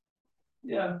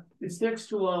 yeah, it's next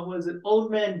to was it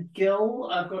Old Man Gill?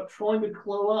 I've got Troy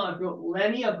McClure, I've got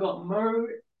Lenny, I've got Mo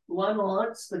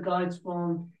Lutz, the guys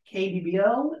from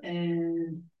KBBL,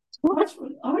 and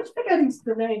I was forgetting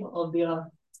the name of the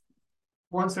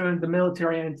ones that are in the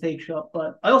military antique shop,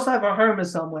 but I also have a Homer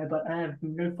somewhere, but I have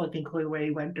no fucking clue where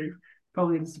he went to.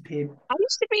 Probably disappeared. I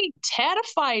used to be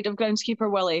terrified of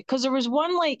Groundskeeper Willie because there was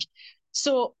one like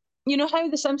so. You know how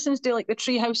the Simpsons do like the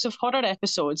Treehouse of Horror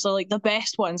episodes, so like the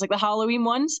best ones, like the Halloween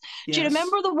ones. Do you Yes.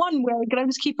 remember the one where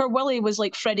Groundskeeper Willie was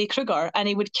like Freddy Krueger and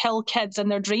he would kill kids in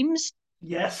their dreams?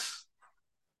 Yes.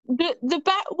 The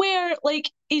bit where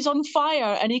like he's on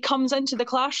fire and he comes into the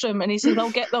classroom and he says, "I'll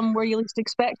get them where you least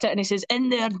expect it," and he says, "In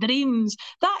their dreams."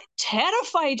 That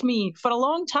terrified me for a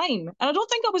long time, and I don't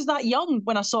think I was that young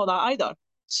when I saw that either.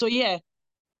 So yeah,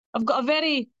 I've got a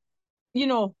very, you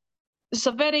know, it's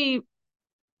a very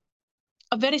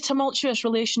tumultuous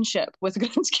relationship with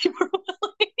Groundskeeper.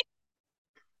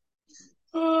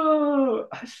 Oh,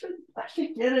 I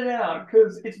should get it out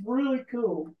because it's really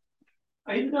cool.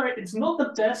 I know it's not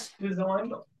the best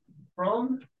design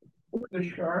from the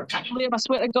show. Liam, I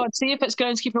swear to God, see if it's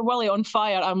Groundskeeper Willie on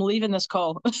fire, I'm leaving this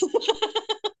call.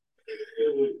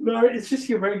 No, it's just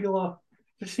your regular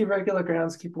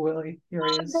groundskeeper Willie. Here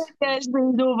he is. Gets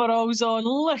these overalls on.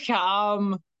 Look at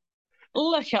him.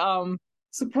 Look at him.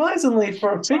 Surprisingly,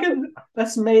 for a So, figure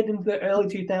that's made in the early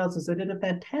 2000s, they did a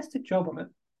fantastic job on it.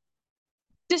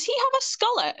 does he have a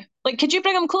skullet? Like, could you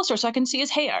bring him closer so I can see his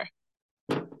hair?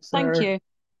 Thank So you.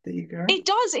 there you go. He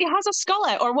does. He has a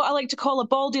skullet, or what I like to call a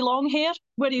baldy long hair,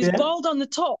 where he's Yeah, bald on the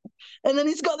top and then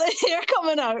he's got the hair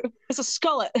coming out. It's a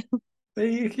skullet. there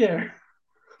you go.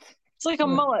 It's like a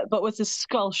mullet, but with his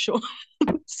skull showing.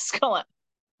 Skullet.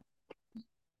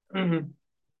 Mm-hmm.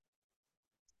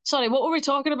 Sorry, what were we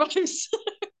talking about?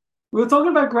 We were talking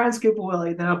about groundskeeper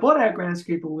Willie. Then I bought out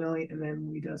groundskeeper Willie, and then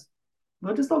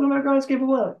we're just talking about groundskeeper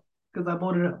Willie because I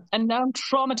bought it up. And now I'm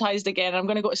traumatized again. I'm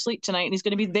going to go to sleep tonight and he's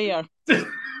going to be there.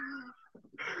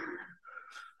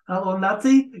 Hello,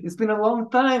 Nazi. It's been a long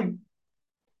time.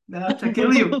 Now I have to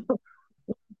kill you.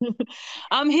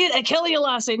 I'm here to kill you,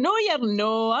 lassie. No, you're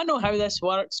no. I know how this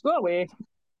works. Go away.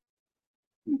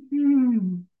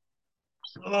 Hmm.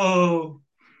 Oh,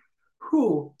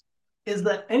 cool. Is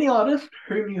there any artist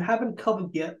whom you haven't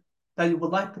covered yet that you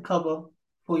would like to cover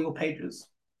for your pages?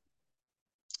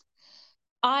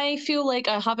 I feel like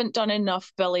I haven't done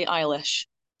enough Billie Eilish.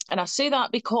 And I say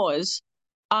that because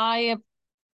I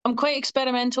I'm quite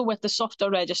experimental with the softer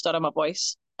register of my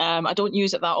voice. I don't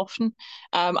use it that often.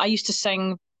 I used to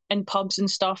sing in pubs and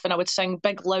stuff, and I would sing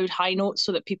big, loud, high notes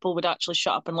so that people would actually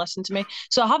shut up and listen to me.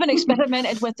 So I haven't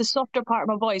experimented with the softer part of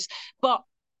my voice, but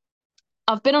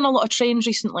I've been on a lot of trains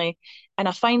recently, and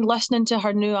I find listening to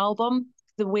her new album,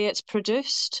 the way it's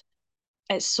produced,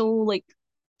 it's so like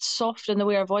soft in the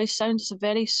way her voice sounds. It's a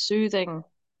very soothing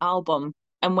album.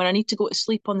 And when I need to go to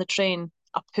sleep on the train,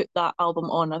 I put that album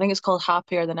on. I think it's called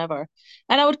Happier Than Ever.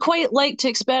 And I would quite like to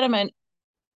experiment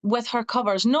with her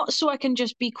covers, not so I can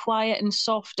just be quiet and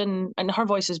soft and her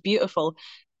voice is beautiful,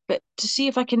 but to see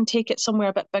if I can take it somewhere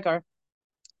a bit bigger.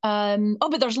 Oh,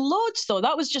 but there's loads though.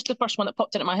 That was just the first one that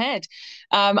popped into my head.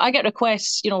 I get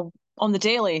requests, on the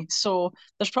daily, so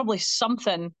there's probably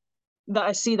something that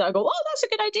I see that I go, oh, that's a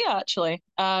good idea, actually.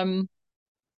 I don't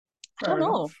Fair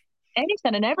know, enough.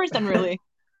 anything and everything, really.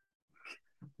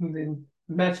 And then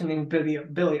mentioning Billie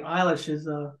Eilish's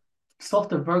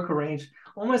softer vocal range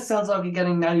almost sounds like you're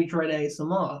getting NatiDreddd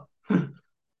ASMR.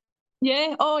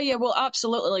 Yeah. Oh, yeah. Well,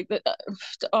 absolutely.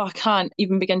 Oh, I can't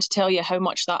even begin to tell you how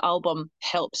much that album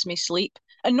helps me sleep.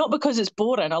 And not because it's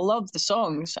boring. I love the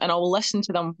songs and I'll listen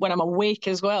to them when I'm awake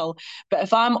as well. But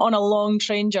if I'm on a long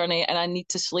train journey and I need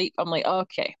to sleep, I'm like,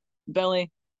 okay,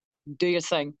 Billy, do your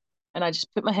thing. And I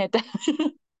just put my head down.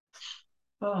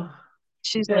 Oh,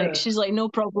 She's like, yeah. she's like, no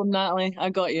problem, Natalie. I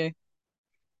got you.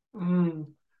 Mm.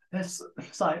 It's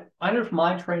like I know for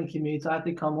my train commutes, I have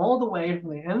to come all the way from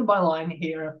the end of my line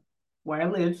here where I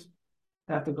live.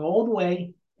 I have to go all the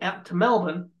way out to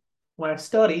Melbourne where I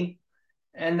study,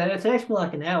 and then it takes me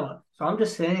like an hour. So I'm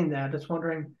just sitting there, just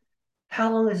wondering,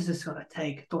 how long is this gonna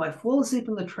take? Do I fall asleep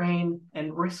in the train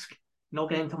and risk not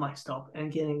getting to my stop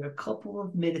and getting a couple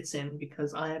of minutes in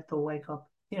because I have to wake up,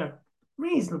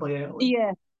 reasonably early?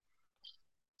 Yeah.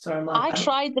 So I'm like, I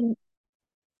tried the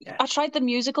yeah, I tried the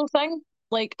musical thing.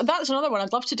 Like that's another one.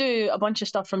 I'd love to do a bunch of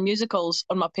stuff from musicals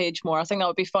on my page more. I think that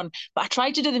would be fun. But I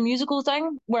tried to do the musical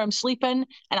thing where I'm sleeping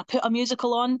and I put a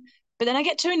musical on, but then I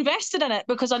get too invested in it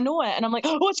because I know it and I'm like,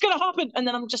 oh, what's gonna happen? And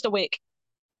then I'm just awake.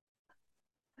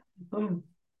 mm,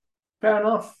 fair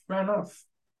enough, fair enough.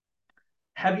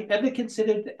 Have you ever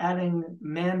considered adding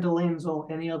mandolins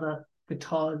or any other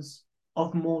guitars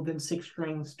of more than six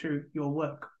strings to your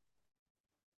work?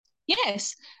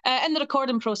 Yes, in the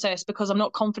recording process because I'm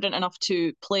not confident enough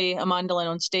to play a mandolin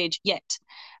on stage yet.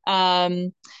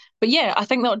 Um, but yeah, I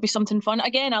think that would be something fun.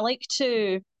 Again, I like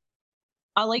to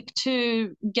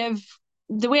give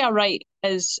the way I write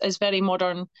is very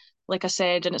modern, like I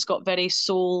said, and it's got very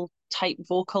soul type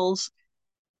vocals.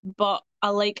 But I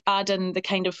like adding the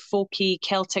kind of folky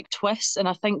Celtic twists, and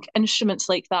I think instruments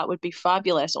like that would be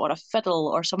fabulous, or a fiddle,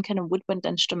 or some kind of woodwind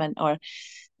instrument, or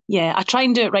yeah, I try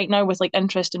and do it right now with like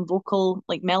interest in vocal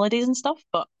like melodies and stuff,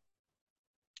 but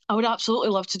I would absolutely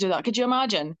love to do that. Could you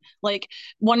imagine? Like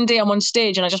one day I'm on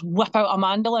stage and I just whip out a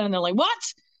mandolin and they're like,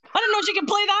 "What? I didn't know she could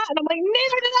play that." And I'm like,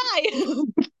 "Neither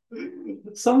did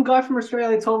I." Some guy from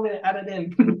Australia told me to add it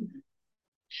in.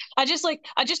 I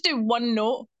just do one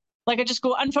note. Like I just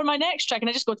go, and for my next track, and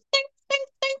I just go ding, ding,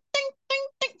 ding, ding, ding,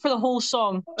 ding for the whole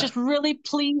song. Just really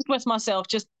pleased with myself,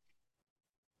 just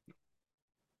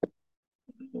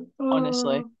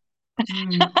honestly. Uh,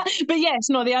 mm, But yes,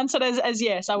 no, the answer is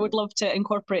yes. I would love to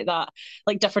incorporate that,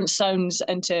 like different sounds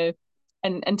into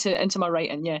my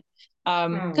writing, yeah.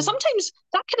 Because mm, sometimes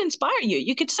that can inspire you.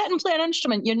 You could sit and play an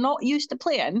instrument you're not used to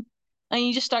playing, and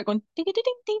you just start going ding ding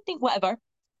ding ding ding whatever,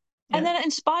 and yeah. then it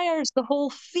inspires the whole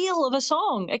feel of a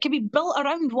song. It can be built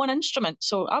around one instrument.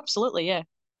 So absolutely, yeah.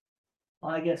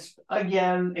 I guess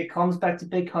again, it comes back to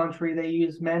Big Country. They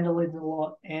use mandolins a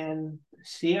lot, and the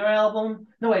Sia album.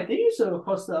 No, wait, they used it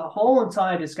across the whole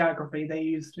entire discography. They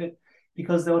used it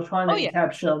because they were trying Oh to yeah,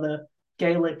 capture the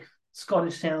Gaelic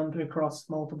Scottish sound across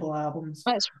multiple albums.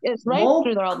 it's right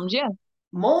through More, their albums, yeah.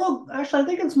 more. Actually, I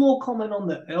think it's more common on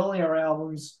the earlier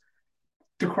albums,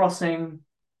 to crossing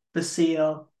the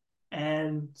Sia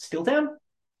and Steeltown.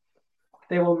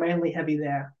 They were mainly heavy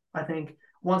there. I think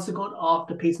once it got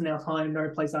after Peace and Our Time, No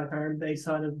Place Like Home, they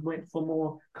started went for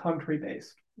more country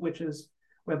based, which is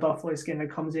where Buffalo Skinner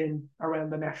comes in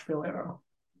around the Nashville era.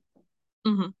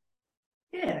 Hmm.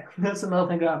 Yeah, that's another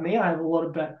thing about me. I have a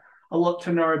lot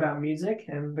to know about music,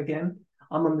 and again,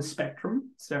 I'm on the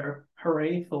spectrum, so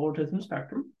hooray for autism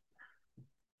spectrum.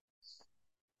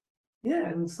 Yeah,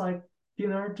 and it's like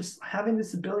just having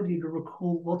this ability to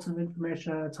recall lots of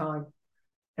information at a time.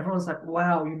 Everyone's like,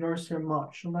 "Wow, you know so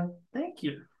much." I'm like, "Thank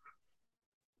you."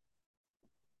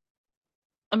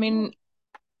 I mean,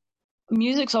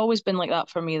 music's always been like that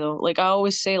for me though. Like I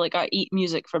always say, like I eat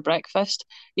music for breakfast.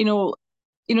 You know,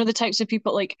 the types of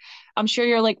people like I'm sure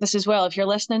you're like this as well. If you're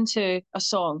listening to a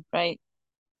song, right,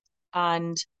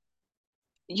 and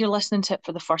you're listening to it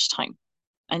for the first time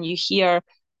and you hear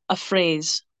a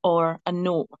phrase or a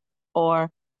note or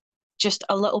just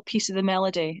a little piece of the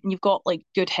melody and you've got like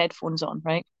good headphones on,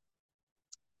 right?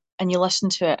 And you listen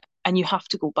to it and you have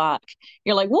to go back.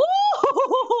 You're like,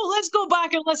 whoa, let's go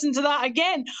back and listen to that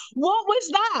again. What was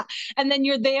that? And then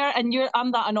you're there and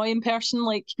I'm that annoying person,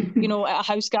 like, at a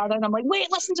house gathering. I'm like,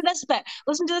 wait, listen to this bit.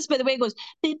 Listen to this bit. The way it goes,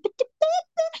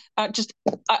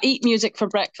 I eat music for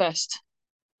breakfast.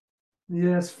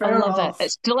 Yes, I fair love it. enough.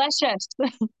 It's delicious.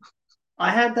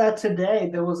 I had that today.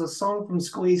 There was a song from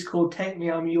Squeeze called "Take Me,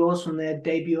 I'm Yours" from their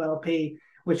debut LP,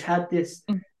 which had this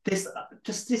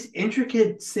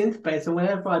intricate synth bass. And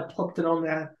whenever I popped it on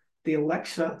the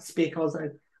Alexa speaker, I was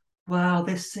like, "Wow,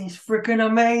 this is freaking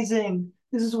amazing!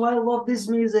 This is why I love this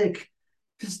music."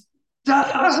 Just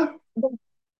I, ah!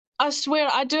 I swear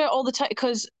I do it all the time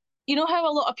because you know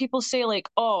how a lot of people say like,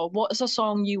 "Oh, what's a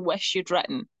song you wish you'd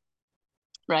written?"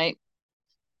 Right?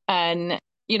 And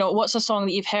what's a song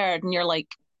that you've heard and you're like,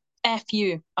 F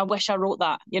you, I wish I wrote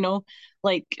that,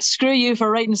 like screw you for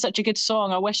writing such a good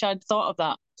song. I wish I'd thought of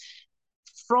that.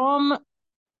 From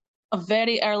a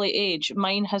very early age,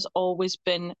 mine has always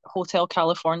been Hotel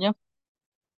California.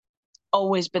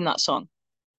 Always been that song.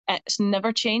 It's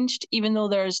never changed, even though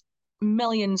there's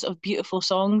millions of beautiful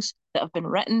songs that have been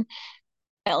written.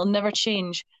 It'll never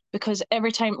change because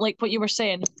every time, like what you were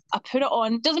saying, I put it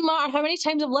on, doesn't matter how many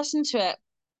times I've listened to it,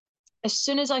 as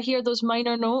soon as I hear those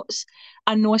minor notes,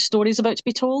 I know a story's about to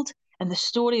be told. And the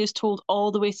story is told all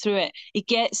the way through it. He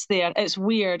gets there, it's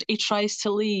weird. He tries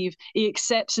to leave, he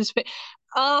accepts his fate.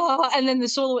 Oh, and then the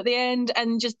solo at the end,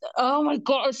 and just oh my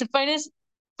god, it's the finest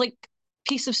like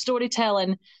piece of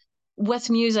storytelling with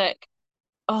music.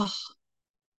 Oh,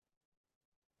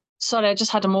 sorry, I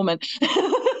just had a moment.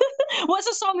 What's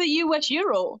a song that you wish you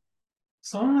wrote?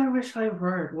 Song I wish I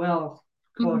wrote. Well,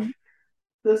 gosh, Mm-hmm.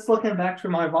 just looking back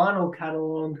through my vinyl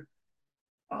catalog.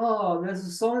 Oh, there's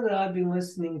a song that I've been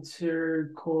listening to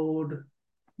called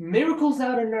Miracles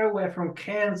Out of Nowhere from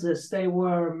Kansas. They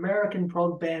were American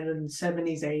prog band in the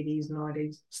 70s, 80s,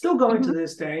 90s. Still going to Mm-hmm.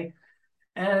 this day.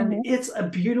 And Mm-hmm. it's a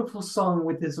beautiful song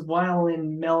with this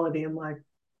violin melody. I'm like,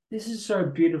 this is so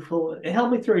beautiful. It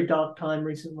helped me through a dark time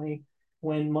recently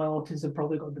when my autism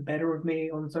probably got the better of me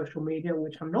on social media,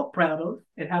 which I'm not proud of.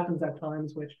 It happens at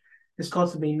times, which has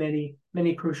costed me many,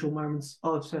 many crucial moments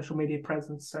of social media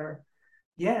presence. So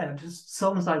yeah, just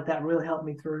songs like that really helped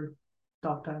me through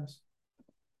dark times.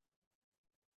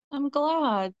 I'm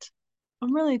glad.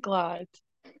 I'm really glad.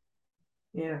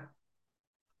 Yeah,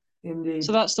 So indeed.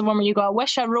 that's the one where you go, I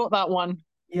wish I wrote that one.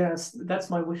 Yes, that's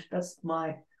my wish. That's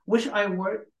my wish I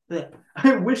wrote.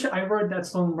 I wish I wrote that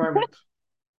song moment.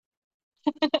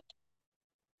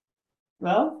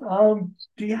 Well,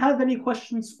 do you have any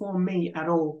questions for me at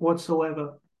all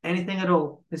whatsoever? Anything at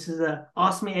all? This is a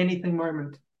ask me anything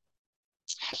moment.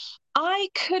 I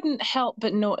couldn't help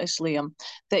but notice, Liam,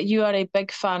 that you are a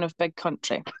big fan of Big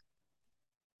Country.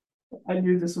 I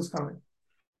knew this was coming.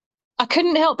 I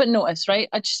couldn't help but notice, right?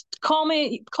 I just call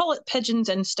it pigeon's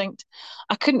instinct.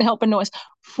 I couldn't help but notice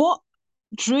what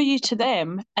drew you to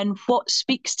them and what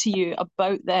speaks to you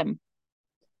about them.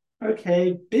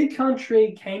 Okay, Big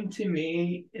Country came to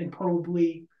me in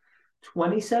probably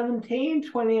 2017,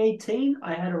 2018.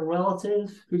 I had a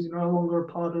relative who's no longer a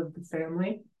part of the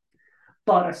family,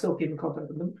 but I still keep in contact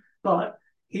with them. But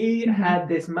he Mm-hmm. had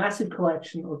this massive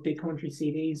collection of Big Country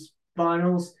CDs,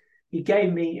 vinyls. He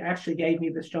actually gave me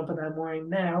this jumper that I'm wearing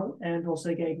now, and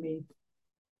also gave me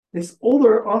this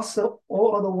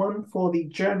all other one for the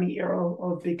Journey era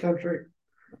of Big Country.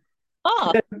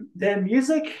 Ah, Their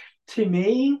music to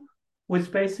me was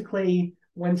basically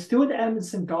when Stuart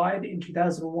Anderson died in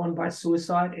 2001 by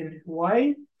suicide in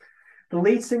Hawaii. The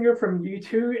lead singer from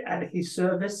U2 at his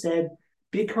service said,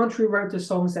 Big Country wrote the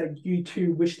songs that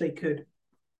U2 wish they could.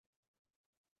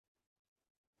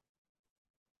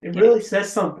 It yeah. really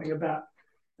says something about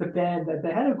the band that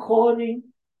they had a quality,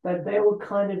 that they were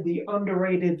kind of the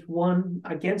underrated one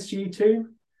against U2.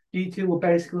 U2 were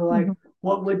basically Mm-hmm. like,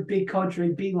 what would Big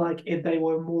Country be like if they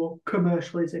were more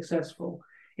commercially successful?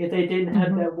 If they didn't have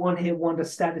Mm-hmm. that one hit wonder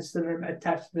status to them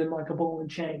attached to them like a ball and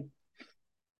chain.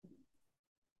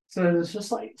 So there's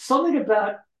just like something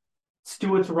about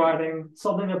Stewart's writing,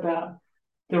 something about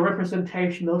the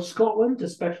representation of Scotland,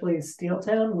 especially in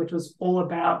Steeltown, which was all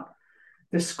about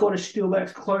the Scottish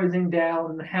steelworks closing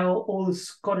down and how all the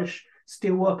Scottish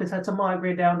steelworkers had to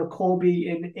migrate down to Corby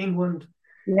in England.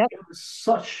 Yep. It's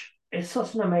such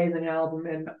an amazing album,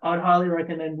 and I'd highly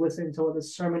recommend listening to it.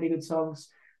 There's so many good songs.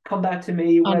 Come Back to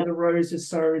Me, I Where know. the Rose is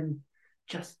Sown.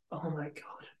 Just oh my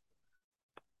god,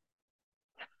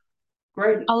 I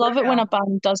great love it when a album.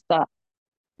 band does that.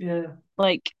 Yeah.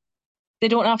 Like they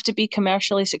don't have to be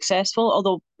commercially successful,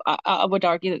 although I would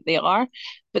argue that they are,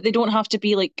 but they don't have to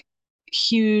be like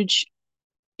huge,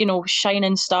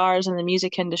 shining stars in the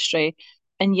music industry,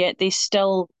 and yet they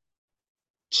still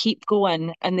keep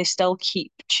going and they still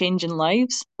keep changing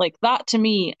lives. Like that to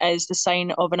me is the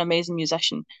sign of an amazing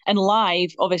musician. And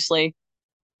live, obviously,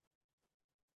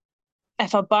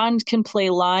 if a band can play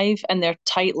live and they're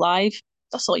tight live,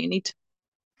 that's all you need.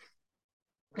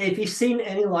 If you've seen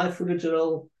any live footage at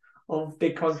all of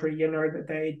Big Country, you know that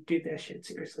they do their shit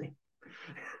seriously.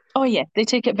 Oh yeah, they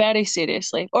take it very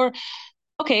seriously. Or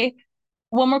okay,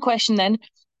 one more question then.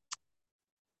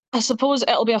 I suppose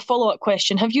it'll be a follow-up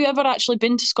question. Have you ever actually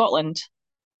been to Scotland?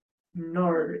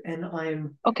 No, and I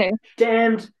am Okay.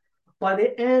 damned by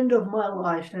the end of my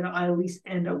life that I at least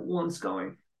end up once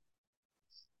going.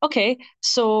 Okay.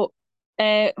 So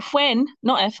when,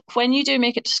 not if, when you do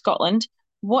make it to Scotland,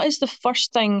 what is the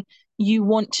first thing you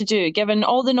want to do, given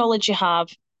all the knowledge you have,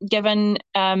 given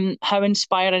how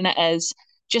inspiring it is?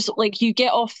 Just like you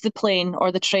get off the plane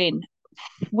or the train,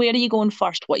 where are you going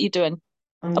first? What are you doing?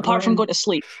 I'm Apart from going. going to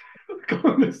sleep.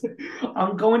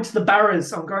 I'm going to the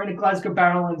Barras. I'm going to Glasgow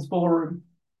Barrowlands Ballroom.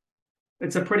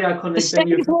 It's a pretty The iconic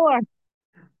venue sticky for floor.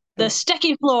 The the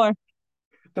sticky floor.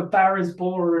 the Barras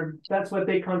Ballroom. That's what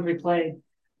Big Country played.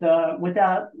 The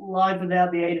without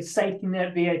the aid of Safety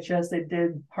Net VHS, they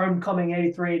did Homecoming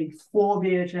 83, 84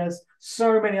 VHS.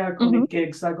 So many Hmm. iconic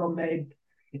gigs that got made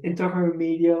into home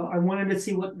media. I wanted to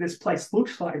see what this place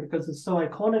looks like because it's so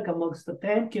iconic amongst the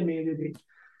fan community.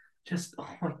 Just oh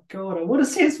my god, I want to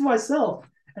see it for myself.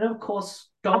 And of course,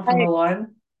 going from the I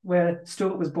line where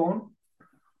Stuart was born.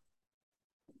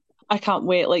 I can't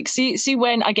wait. Like, see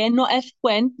when again, not if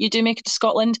when you do make it to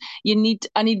Scotland, I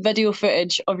need video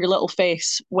footage of your little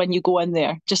face when you go in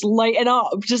there, just lighting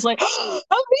up, just like I'm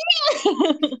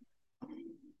here.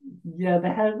 Yeah,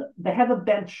 they have a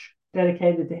bench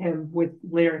dedicated to him with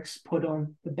lyrics put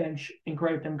on the bench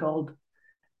engraved in gold.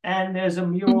 And there's a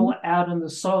Mhm, mural out in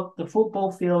the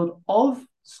football field of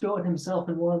Stuart himself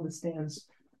in one of the stands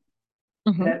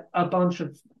mhm. that a bunch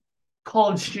of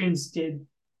college students did.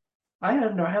 I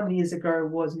don't know how many years ago it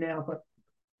was now, but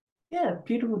yeah,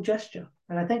 beautiful gesture.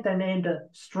 And I think they named a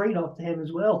street after him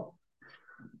as well.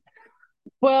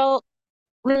 Well,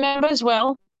 remember as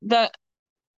well that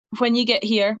when you get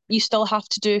here, you still have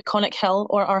to do Conic Hill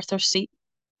or Arthur's Seat,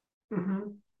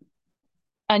 Mm-hmm.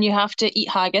 and you have to eat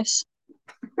haggis.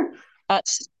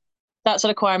 That's that's a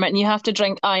requirement, and you have to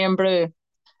drink Iron Brew,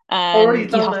 Already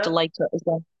and you done have to it. like it as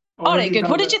well. All right, Already good.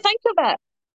 What done did it. you think of it?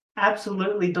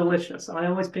 Absolutely delicious. I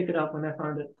always pick it up when I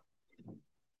find it.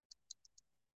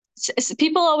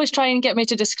 People always try and get me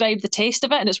to describe the taste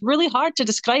of it, and it's really hard to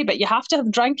describe it. You have to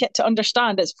have drank it to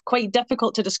understand. It's quite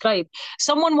difficult to describe.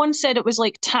 Someone once said it was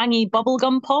like tangy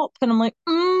bubblegum pop, and I'm like,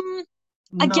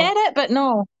 I get No. it, but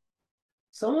no,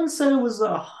 Someone said it was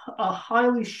a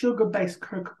highly sugar-based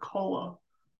Coca-Cola.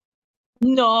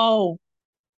 no.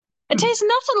 It tastes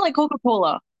nothing like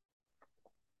Coca-Cola.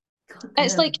 God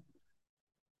It's damn. like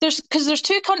there's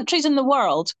two countries in the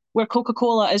world where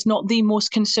Coca-Cola is not the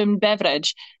most consumed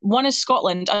beverage. One is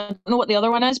Scotland. I don't know what the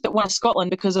other one is, but one is Scotland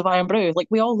because of Iron Brew. Like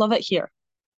we all love it here.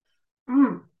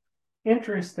 Mm,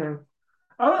 interesting.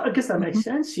 I guess that makes Mhm.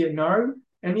 sense, you know?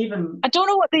 And even I don't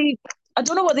know what the I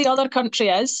don't know what the other country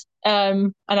is,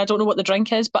 and I don't know what the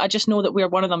drink is, but I just know that we're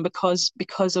one of them because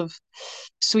of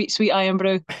sweet Iron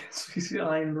Brew. Sweet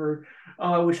Iron Brew.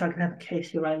 Oh, I wish I could have a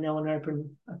case here right now and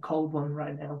open a cold one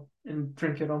right now and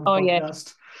drink it on the Oh yeah.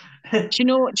 podcast. Do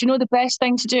you know the best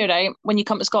thing to do, right? When you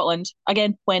come to Scotland,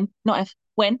 again, when, not if,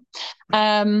 when,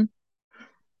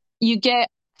 you get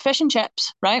fish and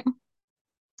chips, right?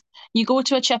 You go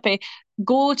to a chippy,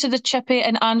 go to the chippy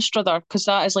in Anstruther because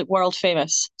that is like world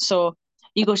famous. So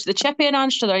you go to the chippy in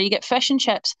Anstruther, you get fish and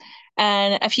chips,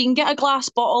 and if you can get a glass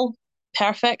bottle,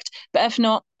 perfect. But if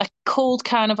not, a cold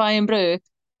can of Iron Brew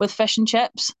with fish and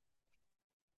chips.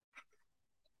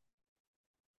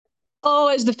 Oh,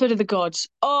 it's the food of the gods.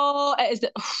 Oh, it is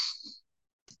the.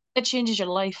 It changes your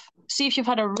life. See if you've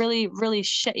had a really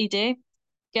shitty day.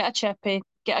 Get a chippy,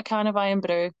 get a can of Iron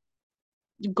Brew,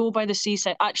 go by the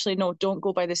seaside. Actually, no, don't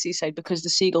go by the seaside because the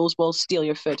seagulls will steal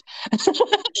your food.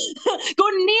 Go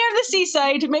near the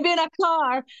seaside, maybe in a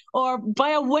car or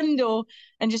by a window,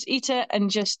 and just eat it and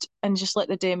just let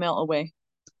the day melt away.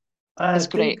 I It's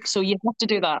think great. So you have to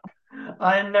do that.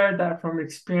 I know that from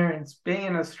experience. Being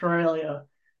in Australia,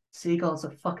 seagulls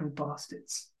are fucking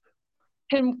bastards.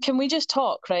 Can we just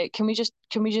talk, right? Can we just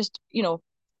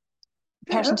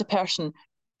person Yeah, to person?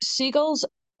 Seagulls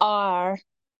are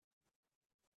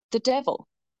the devil.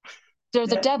 They're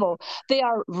the yeah. devil. They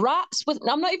are rats with,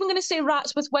 I'm not even going to say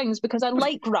rats with wings because I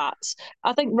like rats.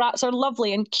 I think rats are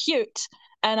lovely and cute.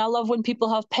 And I love when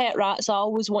people have pet rats. I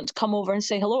always want to come over and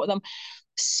say hello to them.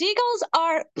 Seagulls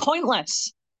are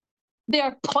pointless. They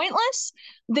are pointless.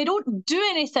 They don't do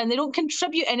anything. They don't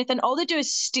contribute anything. All they do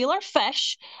is steal our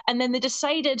fish. And then they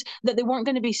decided that they weren't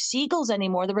going to be seagulls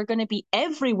anymore. They were going to be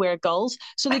everywhere gulls.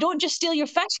 So they don't just steal your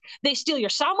fish. They steal your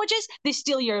sandwiches. They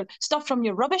steal your stuff from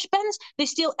your rubbish bins. They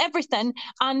steal everything.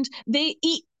 And they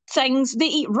eat things. They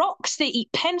eat rocks. They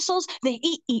eat pencils. They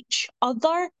eat each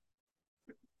other.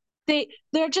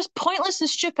 They're just pointless and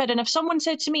stupid. And if someone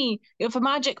said to me, if a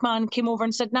magic man came over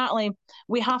and said, Natalie,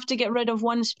 we have to get rid of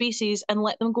one species and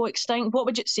let them go extinct, what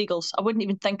would you? Seagulls. I wouldn't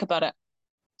even think about it.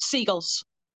 Seagulls.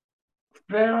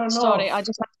 Fair Sorry, enough.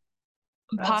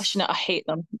 I'm That's passionate. I hate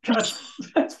them.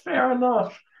 that's fair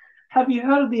enough. Have you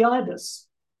heard of the ibis?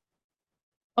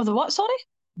 Of the what? Sorry,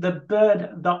 The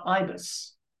bird, the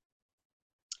ibis,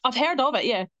 I've heard of it.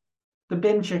 Yeah. the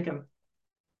bin chicken.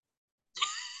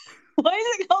 Why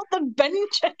is it called the bin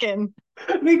chicken?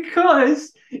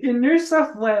 Because in New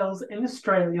South Wales, in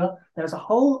Australia, there's a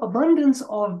whole abundance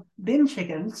of bin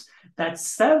chickens that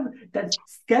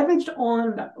scavenged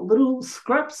on little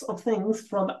scraps of things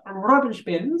from rubbish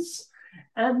bins,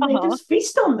 and Uh they huh. just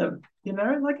feast on them.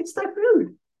 Like it's their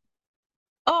food.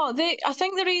 Oh, they. I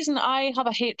think the reason I have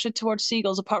a hatred towards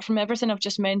seagulls, apart from everything I've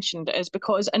just mentioned, is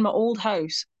because in my old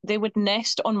house they would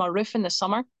nest on my roof in the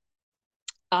summer,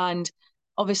 and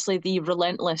obviously the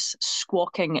relentless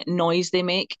squawking noise they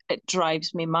make, it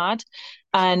drives me mad.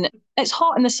 And it's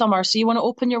hot in the summer, so you want to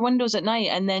open your windows at night,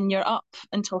 and then you're up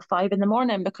until 5 in the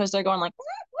morning because they're going like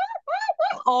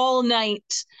all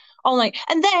night. All night.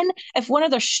 And then if one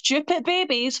of their stupid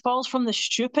babies falls from the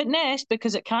stupid nest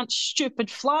because it can't stupid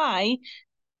fly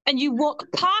and you walk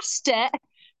past it,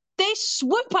 they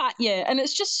swoop at you. And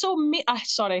it's just so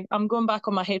sorry, I'm going back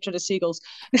on my hatred of seagulls.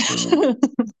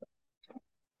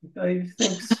 I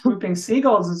think swooping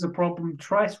seagulls is a problem.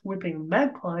 Try swooping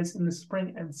magpies in the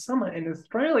spring and summer in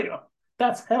Australia.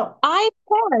 That's hell.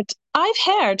 I've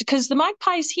heard, because the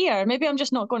magpies here, maybe I'm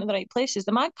just not going to the right places.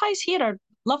 The magpies here are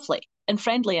lovely and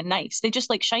friendly and nice. They just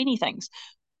like shiny things.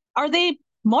 Are they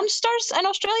monsters in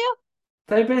Australia?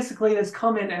 They basically just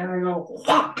come in and they go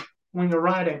whack when you're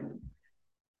riding.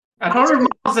 I 100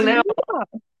 didn't miles an hour. know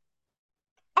that.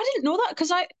 I didn't know that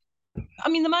because I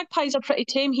mean, the magpies are pretty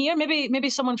tame here. Maybe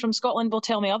someone from Scotland will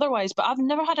tell me otherwise, but I've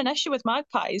never had an issue with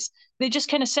magpies. They just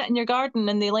kind of sit in your garden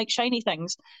and they like shiny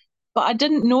things. But I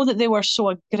didn't know that they were so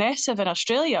aggressive in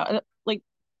Australia. Like,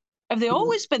 have they Do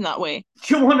always been that way?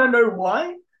 you want to know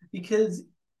why? Because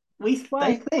they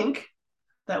Why? think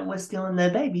that we're stealing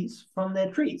their babies from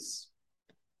their trees.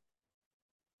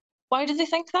 Why do they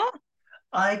think that?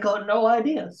 I got no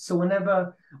idea. So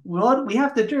whenever what we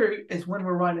have to do is when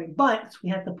we're riding bikes, we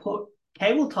have to put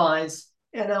cable ties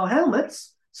in our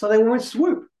helmets so they won't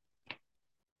swoop.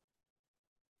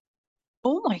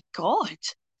 Oh my God.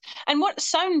 And what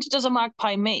sound does a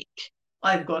magpie make?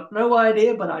 I've got no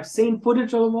idea, but I've seen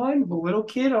footage online of a little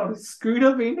kid on a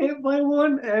scooter being hit by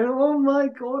one, and oh my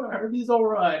god, I hope he's all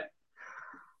right.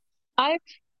 I've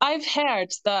I've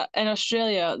heard that in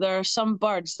Australia there are some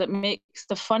birds that make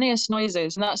the funniest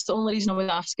noises, and that's the only reason I was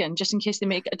asking, just in case they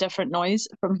make a different noise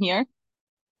from here.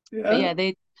 But Yeah.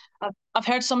 yeah, I've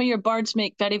heard some of your birds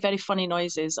make very, very funny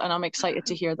noises, and I'm excited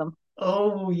to hear them.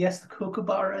 Oh yes, the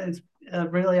kookaburra is a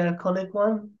really iconic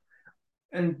one.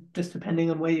 And just depending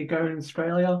on where you go in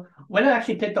Australia, when I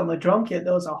actually picked up my drum kit,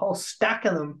 there was a whole stack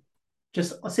of them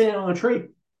just sitting on a tree.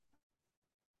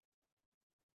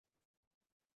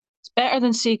 It's better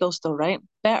than seagulls, though, right?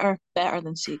 Better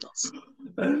than seagulls.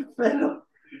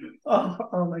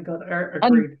 Oh my god,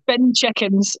 And agreed. bin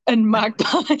chickens and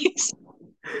magpies.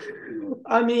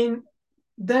 I mean,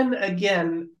 then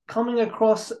again, coming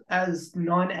across as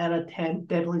 9 out of 10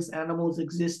 deadliest animals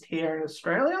exist here in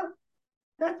Australia,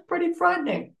 that's pretty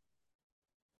frightening.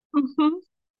 hmm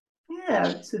Yeah, I,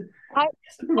 it's I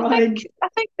think right. I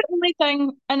think the only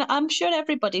thing, and I'm sure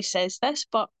everybody says this,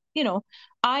 but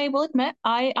I will admit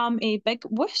I am a big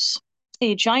wuss,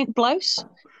 a giant blouse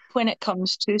when it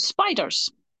comes to spiders.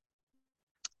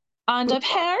 And I've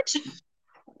heard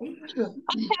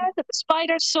that the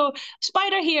spiders, so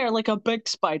spider here, like a big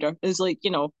spider, is like,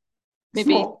 maybe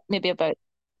Small. maybe about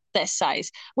this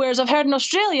size. Whereas I've heard in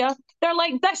Australia, they're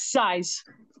like this size.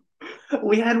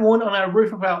 We had one on our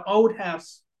roof of our old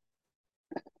house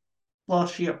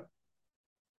last year.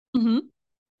 hmm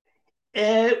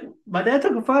My dad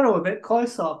took a photo of it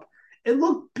close up. It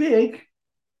looked big.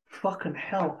 Fucking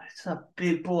hell, it's a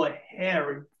big boy,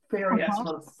 hairy, fairy ass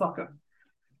Uh-huh. motherfucker.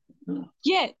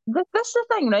 Yeah, that's the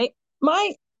thing, right?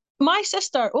 My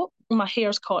sister, oh, my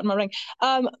hair's caught in my ring.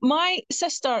 My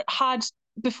sister had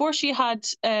before she had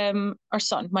her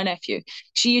son, my nephew,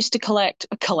 she used to collect.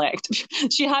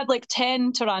 She had like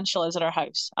 10 tarantulas in her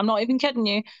house. I'm not even kidding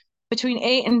you. between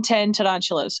 8 and 10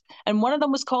 tarantulas, and one of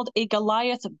them was called a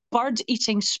Goliath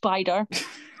bird-eating spider.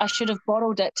 I should have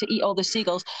borrowed it to eat all the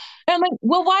seagulls. And I'm like,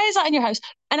 well, why is that in your house?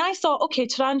 And I thought, okay,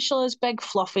 tarantulas, big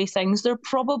fluffy things, they're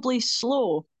probably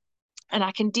slow and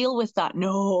I can deal with that.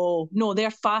 No, no,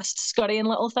 they're fast, scurrying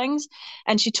little things.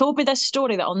 And she told me this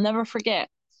story that I'll never forget.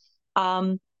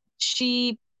 Um,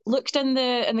 she looked in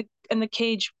the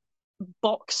cage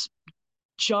box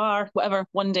jar, whatever,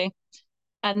 one day,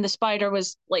 and the spider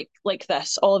was like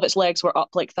this. All of its legs were up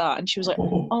like that, and she was like,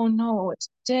 Oh, "Oh no, it's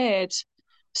dead."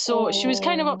 So she was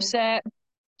kind of oh, upset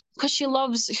because she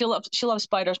loves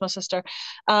spiders, my sister,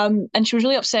 and she was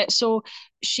really upset. So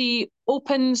she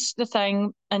opens the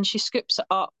thing and she scoops it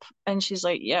up, and she's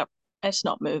like, "Yep, it's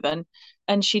not moving,"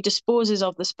 and she disposes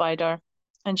of the spider,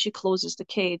 and she closes the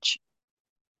cage.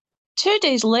 2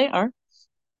 days later,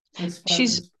 the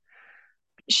she's spiders.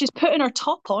 she's putting her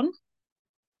top on.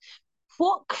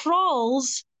 What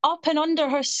crawls up and under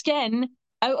her skin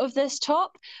out of this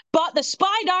top? But the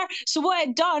spider. So what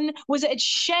it done was it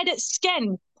shed its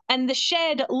skin. And the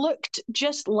shed looked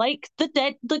just like the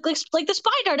dead, like the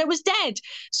spider that was dead.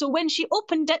 So when she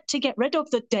opened it to get rid of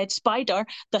the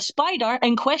spider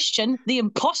in question, the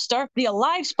imposter, the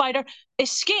alive spider,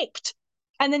 escaped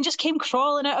and then just came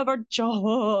crawling out of her jaw.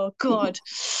 Oh, God.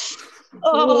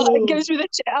 Oh, it Oh, gives me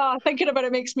thinking about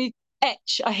it makes me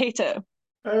itch. I hate it.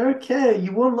 okay.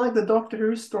 You wouldn't like the Doctor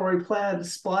Who story Planet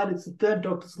Spider. It's the third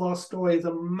Doctor's Lost story. It's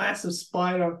a massive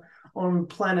spider on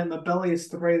planet Mabelius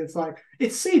 3 that's like,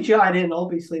 it's CGI'd in,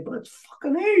 obviously, but it's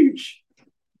fucking huge.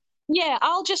 Yeah,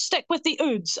 I'll just stick with the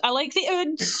Oods. I like the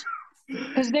Oods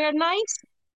because they're nice.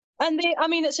 And I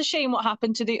mean, it's a shame what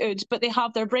happened to the Oods, but they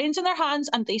have their brains in their hands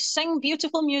and they sing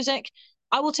beautiful music.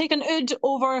 I will take an Ood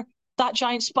over that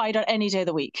giant spider any day of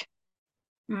the week.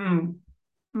 Mm.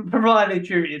 Provided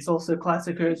you, it's also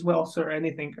classic as well, so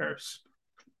anything goes.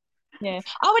 Yeah.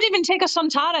 I would even take a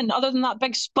Suntaran other than that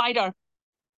big spider.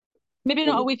 Maybe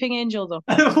not a weeping angel,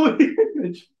 though.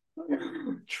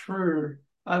 True.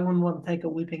 I wouldn't want to take a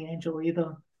weeping angel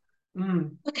either.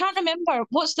 Mm. I can't remember.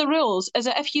 What's the rules? Is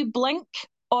it if you blink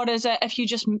or is it if you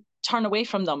just turn away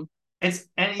from them? It's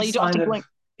any Like you don't have sign to of blink.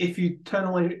 if you turn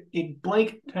away, you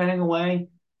blink, turning away,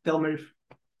 they'll move.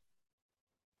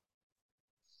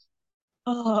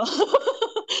 Oh.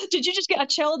 Did you just get a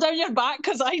chill down your back?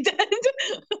 Because I did.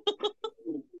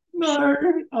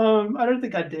 No, I don't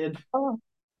think I did. Oh,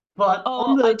 But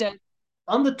oh, I did.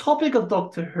 on the topic of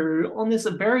Doctor Who, on this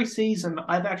very season,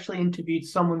 I've actually interviewed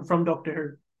someone from Doctor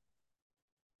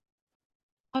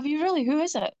Who. Have you really? Who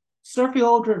is it? Sophie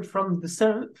Aldred from the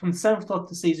seventh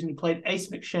Doctor season, who played Ace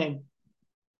McShane.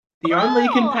 The only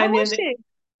Oh, how was companion. she?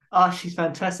 She's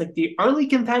fantastic. The only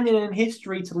companion in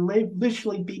history to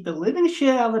literally beat the living shit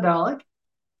out of the Dalek.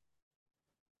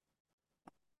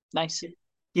 Nice.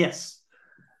 Yes,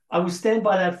 I will stand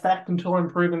by that fact until I'm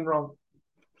proven wrong.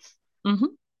 Mm-hmm.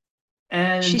 She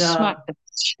And smacked the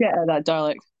shit out of that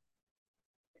Dalek.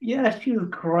 yeah, she was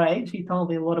great. She told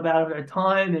me a lot about her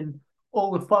time and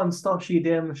all the fun stuff she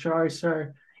did on the show. So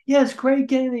yeah, it's great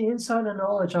getting the insider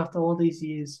knowledge after all these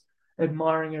years,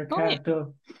 admiring her Oh, character.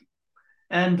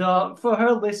 And for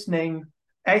her listening,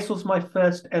 Ace was my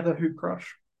first ever Who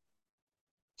crush.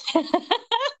 yeah.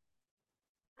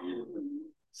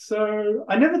 So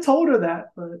I never told her that,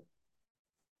 but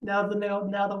now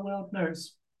the world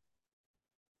knows.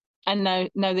 And now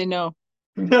they know.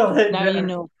 No, they Now you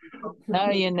know. know. Now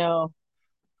you know.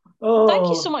 Thank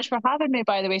you so Oh, much for having me,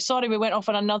 by the way. Sorry we went off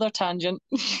on another tangent.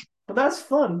 but that's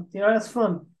fun. You know, that's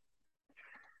fun.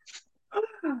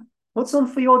 What's on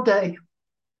for your day?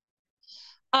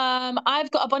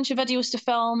 I've got a bunch of videos to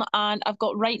film and I've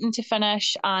got writing to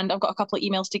finish and I've got a couple of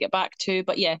emails to get back to.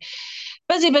 But yeah,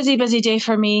 busy, busy, busy day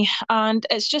for me. And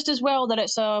it's just as well that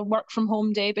it's a work from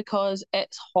home day because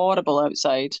it's horrible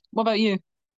outside. What about you?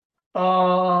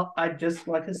 I just,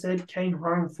 like I said, came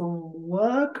home from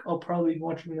work. I'll probably be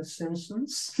watching The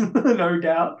Simpsons, no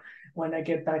doubt, when I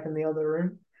get back in the other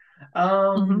room.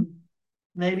 Mm-hmm. Um,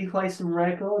 maybe play some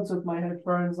records with my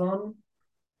headphones on.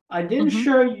 I didn't Mm-hmm.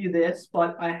 show you this,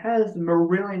 but I have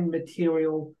Marillion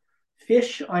material.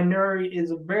 Fish, I know,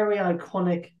 is a very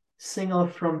iconic singer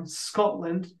from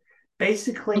Scotland. Mm-hmm.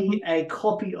 Basically, a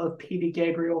copy of Peter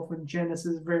Gabriel from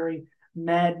Genesis, very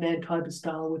madman type of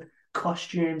style with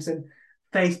costumes and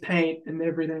face paint and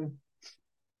everything.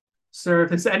 So, if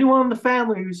there's anyone in the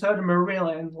family who's heard of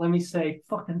Marillion, let me say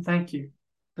fucking thank you.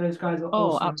 Those guys are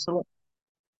Oh, awesome. absolutely.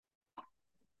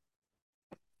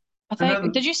 I think Another,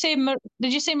 did you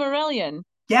say Marillion?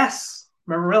 yes,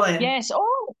 Marillion, Yes.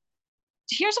 Oh,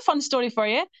 here's a fun story for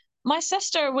you. My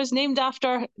sister was named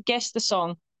after guess the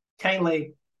song.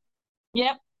 Kaylee.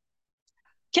 Yep.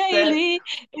 That Kaylee, is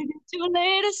it too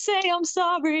late to say I'm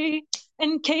sorry?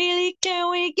 And Kaylee,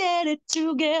 can we get it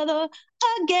together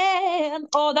again?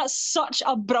 Oh, that's such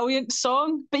a brilliant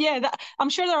song. But yeah, I'm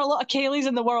sure there are a lot of Kayleys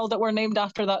in the world that were named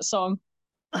after that song.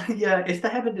 yeah, if they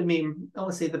happen to be,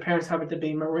 obviously the parents happen to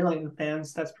be Marillion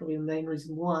fans, that's probably the main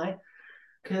reason why.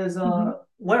 Because Mhm.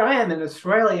 where I am in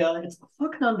Australia, it's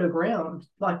fucking underground.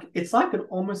 Like it's like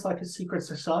almost like a secret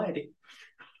society.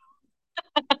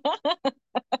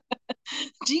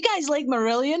 Do you guys like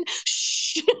Marillion?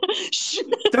 Shh. Shh.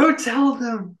 Don't tell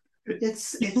them.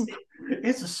 It's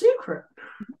a secret.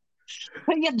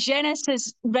 Put your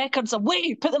Genesis records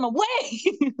away. Put them away.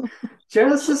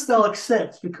 Genesis they'll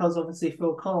accept because obviously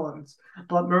Phil Collins,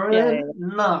 but Yeah, Marillion, yeah.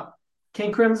 nah.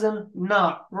 King Crimson,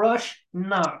 nah. Rush,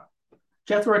 nah.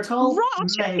 Jethro Tull, Rush,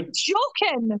 are you maybe.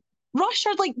 joking? Rush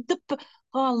are like the.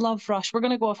 Oh, I love Rush. We're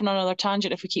going to go off on another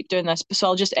tangent if we keep doing this. So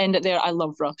I'll just end it there. I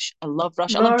love Rush. I love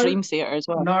Rush. I love No, Dream Theater as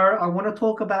well. no, I want to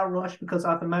talk about Rush because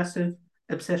I have a massive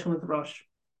obsession with Rush.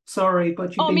 Sorry,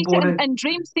 but you've Oh, been me too. bored in And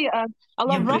Dream Theater. I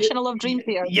love you've Rush been and I love Dream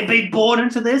Theater. you've been bored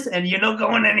into this and you're not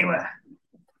going anywhere.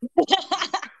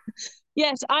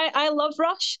 Yes, I love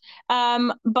Rush.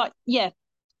 But yeah,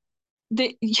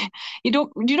 the you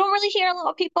don't really hear a lot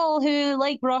of people who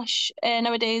like Rush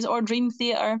nowadays or Dream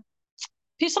Theater.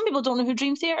 Because some people don't know who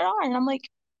Dream Theater are, and I'm like,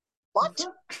 what?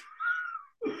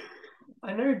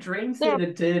 I know Dream They're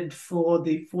Theater did for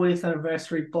the 40th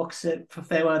anniversary box set for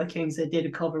Farewell to Kings. They did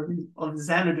a cover of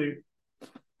Xanadu.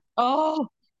 Oh,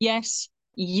 yes.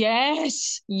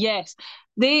 Yes. Yes.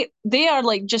 They are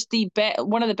like just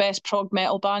one of the best prog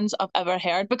metal bands I've ever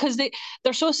heard because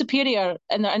they're so superior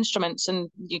in their instruments and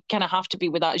you kind of have to be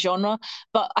with that genre.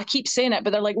 But I keep saying it,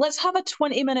 but they're like, let's have a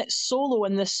 20-minute solo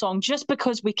in this song just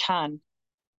because we can.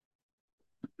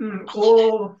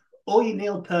 Or you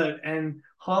Neil Peart and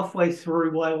halfway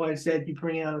through YYZ you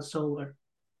bring out a solo.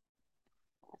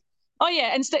 Oh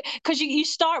yeah, instead because you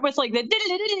start with like the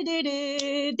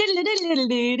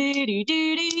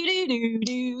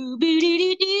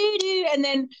and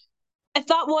then if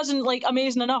that wasn't like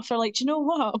amazing enough, they're like, do you know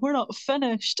what? We're not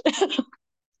finished.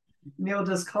 Neil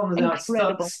just comes out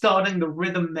Incredible. starting the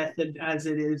rhythm method as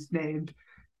it is named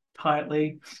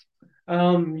tightly.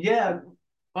 Yeah.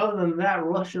 Other than that,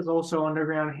 Rush is also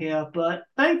underground here, but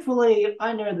thankfully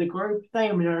I know the group.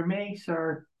 They know me,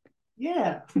 so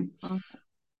yeah.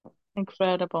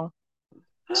 Incredible.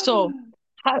 So,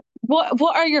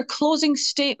 what are your closing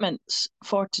statements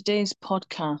for today's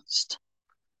podcast?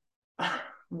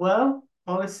 Well,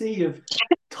 obviously you've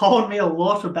told me a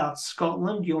lot about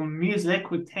Scotland, your music.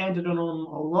 We've tangent on a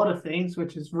lot of things,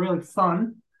 which is really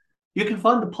fun. You can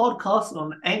find the podcast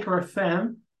on Anchor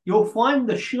FM. You'll find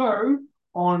the show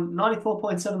on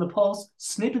 94.7 The Pulse.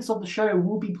 Snippets of the show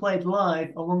will be played live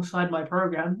alongside my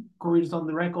program, Grooves on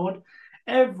the Record,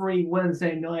 every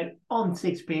Wednesday night on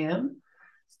 6 p.m.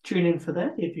 Tune in for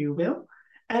that, if you will.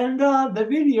 And the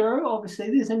video, obviously,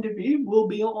 this interview will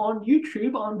be on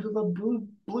YouTube under the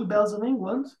Bluebells of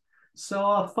England.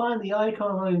 So find the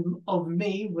icon of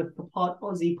me with the part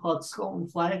Aussie part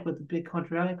Scotland flag with the big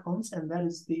country icons, and that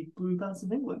is the Bluebells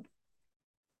of England.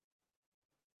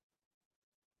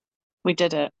 We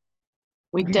did it.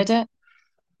 We did it.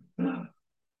 I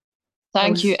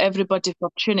Thank you, was everybody, for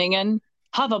tuning in.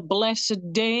 Have a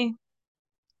blessed day.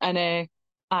 And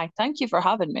I thank you for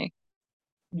having me.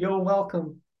 You're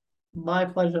welcome. My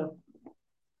pleasure.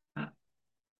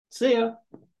 See ya.